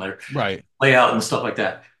cities and then their Right. layout and stuff like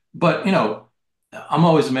that. But, I'm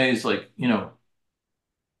always amazed, like,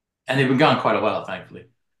 and they've been gone quite a while, thankfully.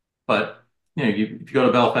 But, if you go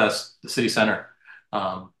to Belfast, the city center,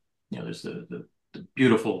 um, there's the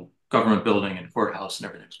beautiful government building and courthouse and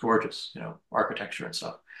everything's gorgeous, architecture and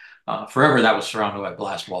stuff. Forever that was surrounded by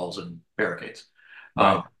blast walls and barricades.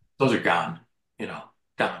 Right. Those are gone, you know,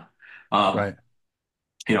 gone. Um, Right.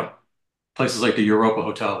 you know, places like the Europa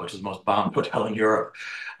Hotel, which is the most bombed hotel in Europe,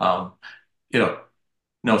 um, you know,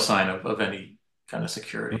 no sign of any kind of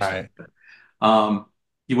security stuff. Right. Um,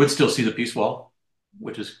 you would still see the Peace Wall,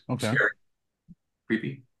 which is Okay. scary,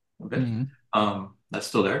 creepy a bit. Hmm. That's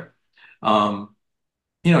still there. Um,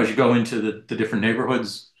 as you go into the different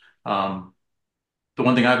neighborhoods, um, the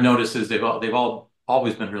one thing I've noticed is they've all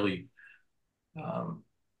always been really um,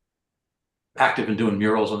 active in doing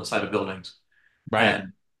murals on the side of buildings. Right.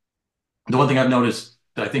 And the one thing I've noticed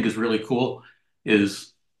that I think is really cool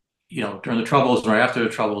is, during the Troubles and right after the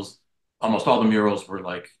Troubles, almost all the murals were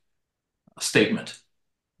like a statement.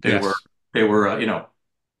 They were Yes. they were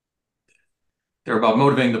they're about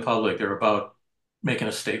motivating the public. They're about making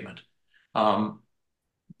a statement. Um,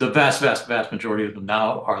 the vast, vast, vast majority of them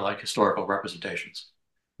now are like historical representations,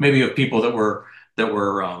 maybe of people that were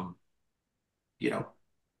you know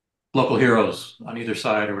local heroes on either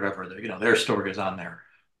side or whatever. Their story is on there,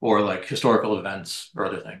 or like historical events or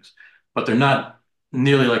other things. But they're not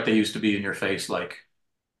nearly like they used to be in your face. Like,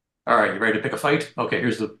 all right, you ready to pick a fight? Okay,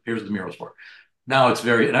 here's the murals for. Now it's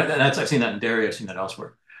very, and I've seen that in Derry. I've seen that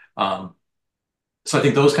elsewhere. Um, so I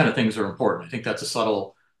think those kind of things are important. I think that's a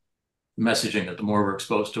subtle messaging that the more we're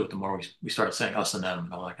exposed to it, the more we start saying us and them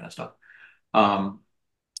and all that kind of stuff. Um,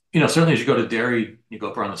 certainly as you go to Derry, you go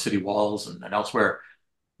up around the city walls and elsewhere,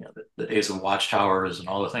 the days of watchtowers and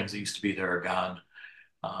all the things that used to be there are gone,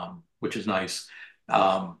 which is nice.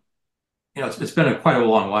 Um, it's been quite a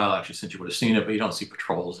long while actually since you would have seen it, but you don't see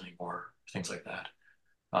patrols anymore, things like that.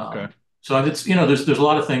 Okay. So it's, there's a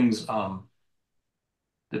lot of things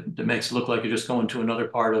that makes it look like you're just going to another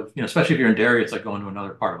part of, especially if you're in Derry, it's like going to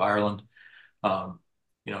another part of Ireland. Um,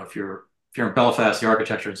 if you're in Belfast, the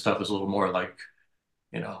architecture and stuff is a little more like,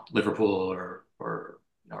 Liverpool or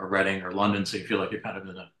Reading or London, so you feel like you're kind of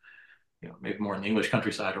in a, maybe more in the English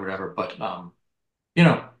countryside or whatever. But you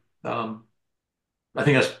know, um, I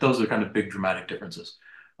think those are kind of big dramatic differences.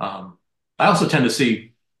 Um, I also tend to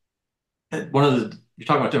see one of the you're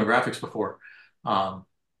talking about demographics before, um,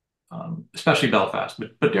 especially Belfast,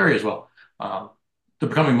 but Derry as well. Um, they're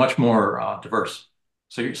becoming much more diverse.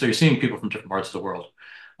 So you're seeing people from different parts of the world.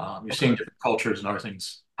 You're seeing Okay. different cultures and other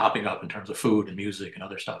things popping up in terms of food and music and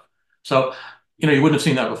other stuff. So, you wouldn't have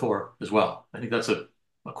seen that before as well. I think that's a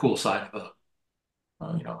cool side of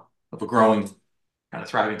a growing kind of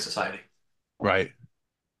thriving society. Right.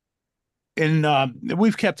 And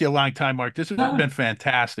we've kept you a long time, Mark. This has No, been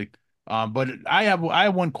fantastic. But I have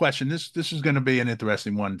one question. This is going to be an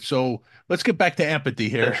interesting one. So let's get back to empathy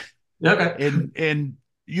here. yeah, yeah, okay, And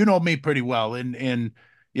you know me pretty well. And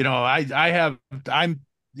I'm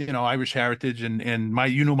Irish heritage, and my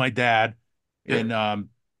you know my dad, yeah, and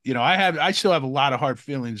I still have a lot of hard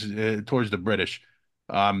feelings towards the British.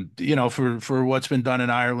 For what's been done in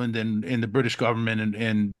Ireland and in the British government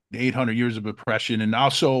and 800 years of oppression. And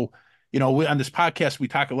also, on this podcast, we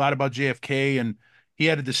talk a lot about JFK, and he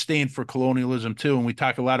had a disdain for colonialism too. And we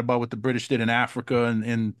talk a lot about what the British did in Africa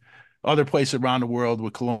and other places around the world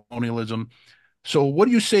with colonialism. So, what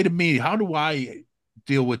do you say to me? How do I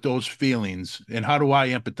deal with those feelings, and how do I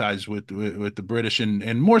empathize with the British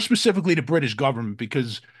and more specifically the British government?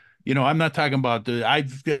 Because I'm not talking about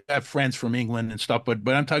I've got friends from England and stuff, but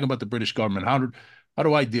I'm talking about the British government. How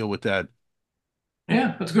do I deal with that?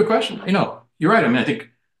 yeah. That's a good question. You're right. I mean, I think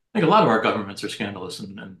a lot of our governments are scandalous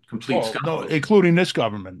and complete Oh no, scoundrels. including this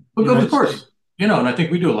government, But of United States. course, and I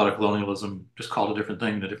think we do a lot of colonialism, just called a different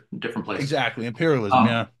thing in a different place. Exactly, imperialism. Um,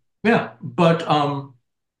 Yeah. yeah, but how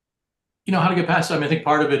to get past that? I mean, I think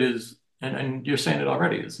part of it is, and you're saying it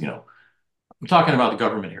already, is, I'm talking about the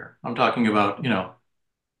government here. I'm talking about,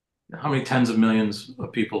 how many tens of millions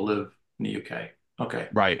of people live in the UK. Okay.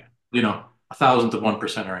 Right. You know, 1,000th of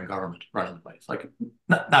 1% are in government running the place. Like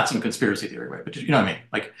not some conspiracy theory, right? But you know what I mean?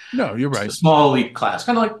 Like No, you're it's right. a small elite class,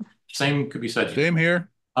 kind of like same could be said here. Same here.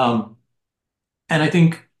 Um, and I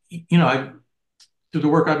think, I through the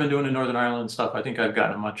work I've been doing in Northern Ireland and stuff, I think I've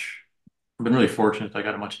been really fortunate. I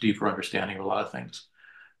got a much deeper understanding of a lot of things.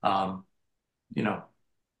 Um, you know,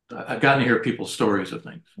 I've gotten to hear people's stories of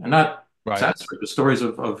things, and not Right. sad stories, but stories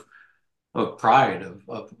of pride,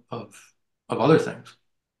 of other things.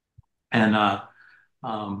 And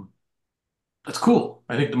that's cool.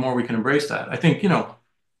 I think the more we can embrace that, I think,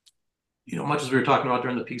 much as we were talking about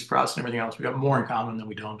during the peace process and everything else, we got more in common than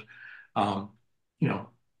we don't. Um, you know,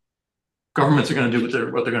 Governments are going to do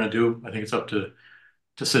what they're going to do. I think it's up to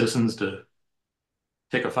citizens to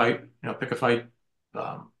take a fight, pick a fight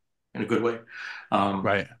in a good way, um,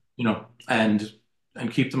 Right. and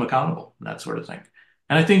keep them accountable and that sort of thing.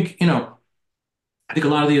 And I think a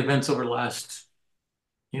lot of the events over the last,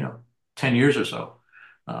 10 years or so,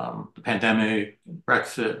 the pandemic,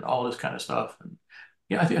 Brexit, all this kind of stuff. And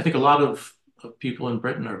yeah, I think a lot of people in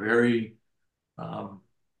Britain are very,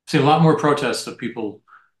 see a lot more protests of people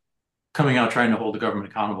coming out trying to hold the government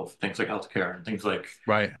accountable for things like healthcare and things like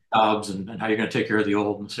Right. jobs and how you're going to take care of the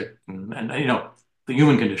old and sick and the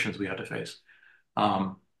human conditions we have to face.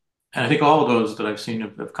 Um, and I think all of those that I've seen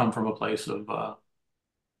have come from a place of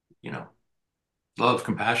you know love,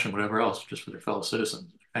 compassion, whatever else, just for their fellow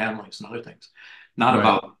citizens, families, and other things. Not Right.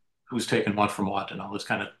 about who's taken what from what and all this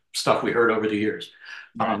kind of stuff we heard over the years.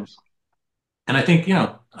 Right. And I think you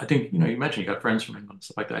mentioned you got friends from England and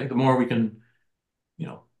stuff like that. I think the more we can, you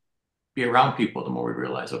know, be around people, the more we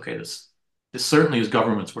realize, okay, this certainly is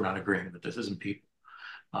governments. We're not agreeing that this isn't people,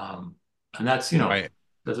 and that's Right.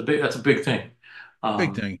 that's a big thing.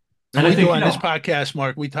 Big thing. And And I we think do on this podcast,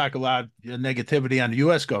 Mark, we talk a lot of negativity on the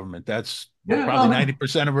U.S. government. That's yeah, probably no,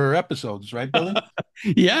 90% of our episodes, right, Billy?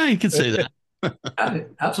 Yeah, you could say that. yeah,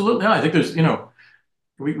 absolutely. No, I think there's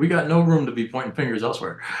we got no room to be pointing fingers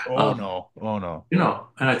elsewhere. Oh, no. Oh, no.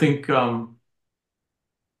 And I think, but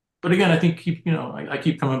again, I think I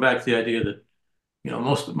keep coming back to the idea that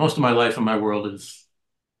most of my life in my world is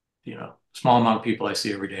small amount of people I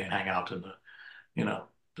see every day and hang out in you know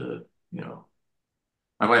the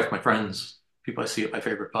my wife, my friends, people I see at my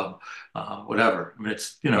favorite pub, whatever. I mean,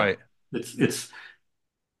 Right. it's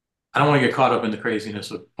I don't want to get caught up in the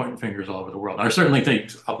craziness of pointing fingers all over the world. And I certainly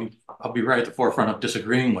think I'll be right at the forefront of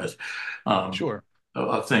disagreeing with um, Sure.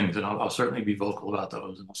 of things, and I'll certainly be vocal about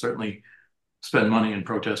those, and I'll certainly spend money and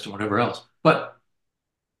protest and whatever else. But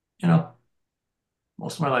you know,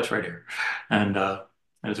 most of my life's right here, and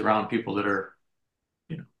it's around people that are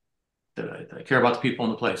that I care about the people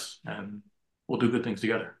in the place, and we'll do good things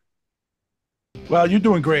together. Well, you're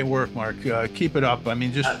doing great work, Mark. Keep it up. I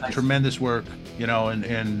mean, just Thanks. tremendous work,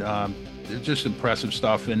 and just impressive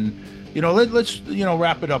stuff. And let's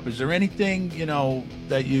wrap it up. Is there anything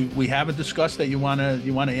that we haven't discussed that you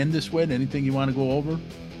wanna end this with? Anything you want to go over?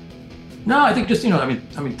 No, I think just I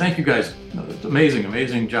mean, thank you guys. It's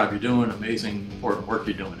amazing job you're doing, amazing important work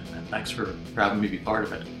you're doing, and thanks for having me be part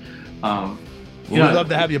of it. We'd love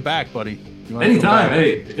to have you back, buddy. You wanna come Anytime. back?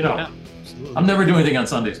 Hey, Absolutely. I'm never doing anything on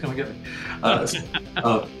Sundays. Come and get me. But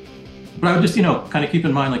I would just kind of keep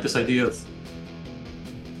in mind like this idea of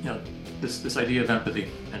this idea of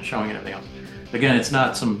empathy and showing it everything else. Again, it's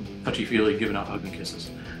not some touchy-feely giving out hugs and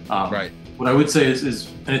kisses. Right. What I would say is,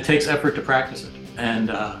 and it takes effort to practice it, and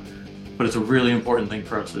but it's a really important thing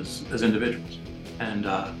for us as individuals, and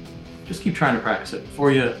just keep trying to practice it.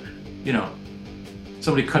 Before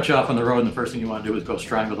somebody cuts you off on the road, and the first thing you want to do is go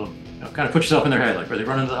strangle them. Kind of put yourself in their head, like, are they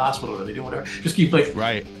running to the hospital? Are they doing whatever? Just keep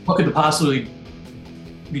Right. what could possibly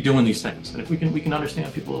be doing these things? And if we can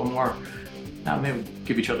understand people a little more, now maybe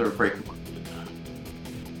give each other a break.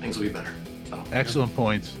 Things will be better. So, Excellent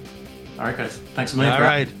points. all right, guys. Thanks a million. All for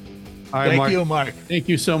right. All right, Thank Mark. you, Mark. Thank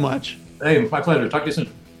you so much. Hey, my pleasure. Talk to you soon.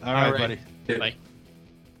 All right, right. buddy. Bye.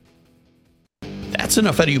 That's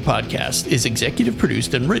Enough Out of You podcast is executive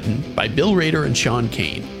produced and written by Bill Rader and Sean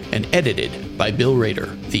Kane and edited by Bill Rader.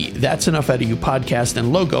 The That's Enough Out of You podcast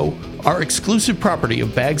and logo are exclusive property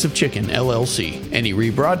of Bags of Chicken, LLC. Any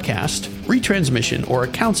rebroadcast, retransmission, or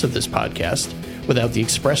accounts of this podcast without the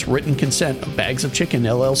express written consent of Bags of Chicken,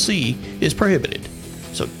 LLC is prohibited.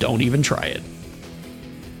 So don't even try it.